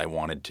something that I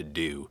wanted to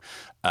do.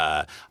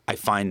 I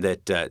find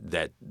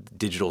that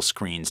digital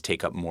screens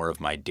take up more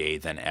of my day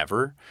than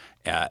ever.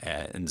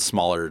 And the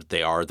smaller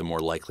they are, the more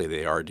likely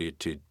they are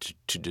to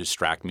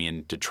distract me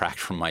and detract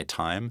from my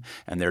time.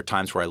 And there are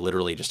times where I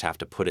literally just have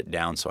to put it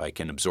down so I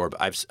can absorb.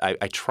 I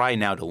try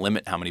now to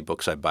limit how many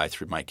books I buy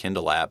through my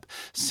Kindle app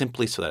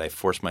simply so that I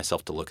force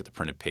myself to look at the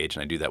printed page.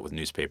 And I do that with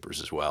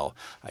newspapers as well.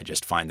 I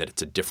just find that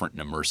it's a different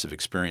and immersive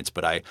experience.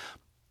 But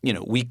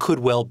we could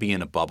well be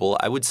in a bubble.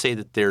 I would say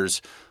that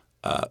there's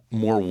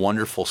more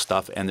wonderful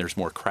stuff and there's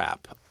more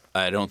crap.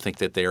 I don't think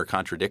that they are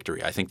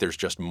contradictory. I think there's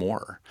just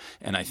more.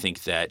 And I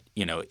think that,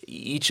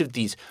 each of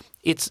these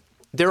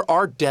there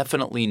are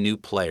definitely new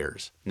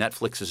players.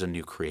 Netflix is a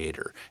new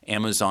creator.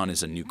 Amazon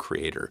is a new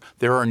creator.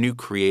 There are new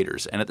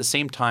creators. And at the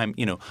same time,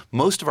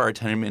 most of our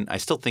entertainment I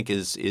still think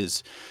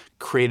is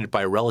created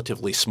by a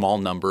relatively small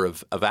number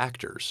of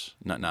actors,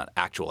 not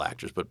actual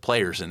actors, but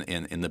players in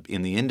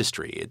the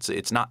industry.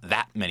 It's not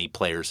that many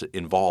players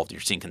involved. You're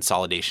seeing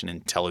consolidation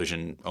in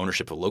television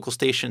ownership of local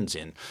stations.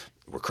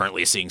 We're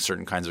currently seeing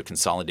certain kinds of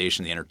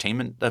consolidation in the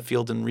entertainment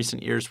field in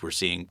recent years. We're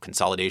seeing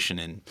consolidation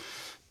in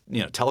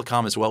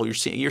telecom as well.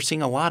 You're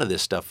seeing a lot of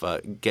this stuff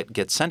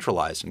get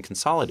centralized and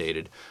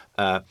consolidated,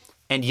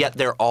 and yet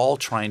they're all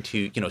trying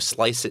to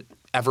slice it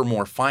ever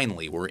more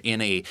finely. We're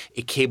in a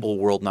cable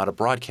world, not a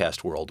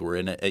broadcast world. We're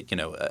in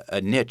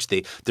a niche.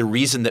 The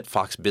reason that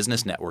Fox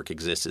Business Network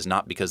exists is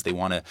not because they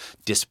want to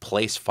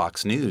displace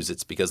Fox News.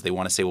 It's because they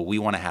want to say, well, we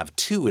want to have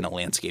two in a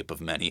landscape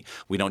of many.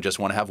 We don't just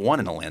want to have one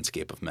in a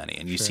landscape of many.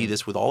 And you see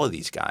this with all of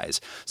these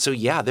guys. So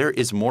yeah, there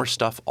is more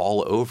stuff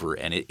all over,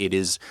 and it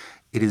is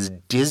It is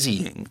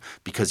dizzying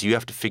because you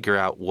have to figure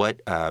out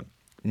what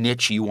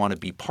niche you want to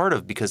be part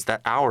of, because that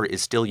hour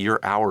is still your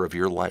hour of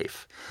your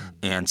life.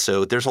 And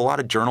so there's a lot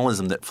of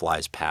journalism that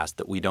flies past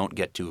that we don't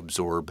get to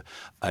absorb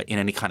in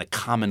any kind of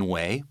common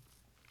way.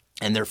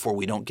 And therefore,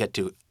 we don't get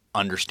to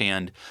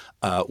understand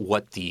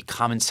what the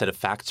common set of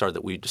facts are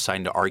that we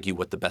decide to argue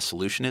what the best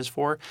solution is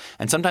for.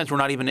 And sometimes we're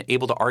not even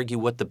able to argue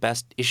what the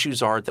best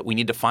issues are that we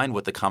need to find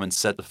what the common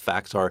set of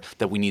facts are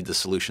that we need the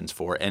solutions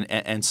for,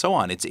 and so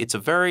on. It's a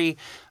very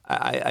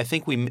I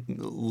think we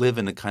live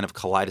in a kind of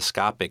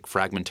kaleidoscopic,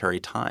 fragmentary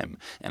time.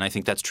 And I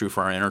think that's true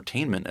for our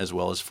entertainment as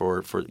well as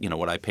for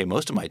what I pay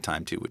most of my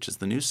time to, which is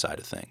the news side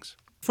of things.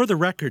 For the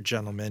record,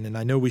 gentlemen, and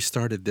I know we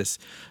started this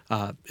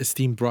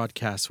esteemed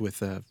broadcast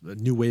with a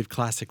new wave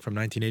classic from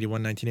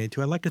 1981,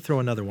 1982. I'd like to throw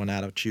another one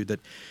out at you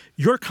that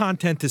your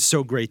content is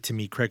so great to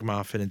me, Craig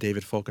Moffat and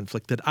David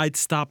Folkenflik, that I'd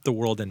stop the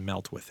world and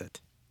melt with it.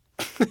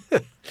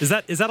 Is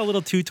that a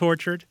little too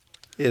tortured?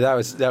 Yeah, that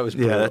was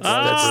brutal.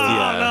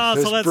 Yeah,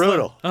 It's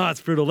brutal.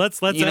 It's brutal.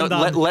 Let's end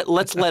on.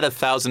 Let's let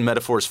 1,000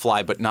 metaphors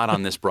fly, but not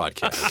on this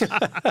broadcast.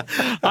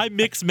 I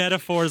mix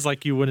metaphors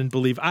like you wouldn't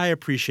believe. I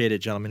appreciate it,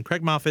 gentlemen.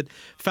 Craig Moffat,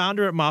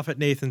 founder at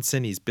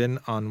Moffat-Nathanson. He's been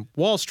on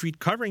Wall Street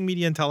covering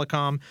media and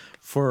telecom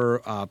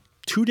for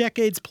 2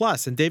 decades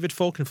plus. And David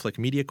Folkenflik,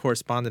 media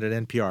correspondent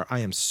at NPR. I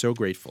am so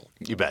grateful.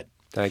 You bet.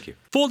 Thank you.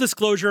 Full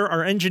disclosure,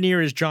 our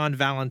engineer is John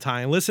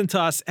Valentine. Listen to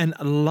us and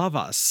love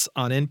us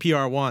on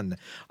NPR One,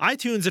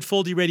 iTunes at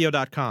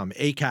FullDRadio.com,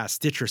 Acast,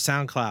 Stitcher,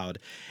 SoundCloud.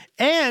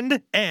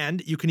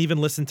 And you can even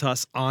listen to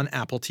us on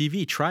Apple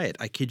TV. Try it.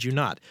 I kid you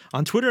not.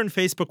 On Twitter and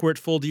Facebook, we're at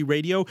Full D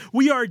Radio.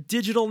 We are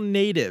digital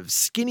natives,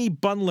 skinny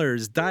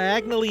bundlers,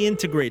 diagonally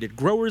integrated,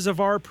 growers of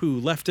our poo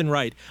left and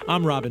right.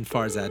 I'm Robin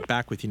Farzad.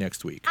 Back with you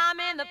next week.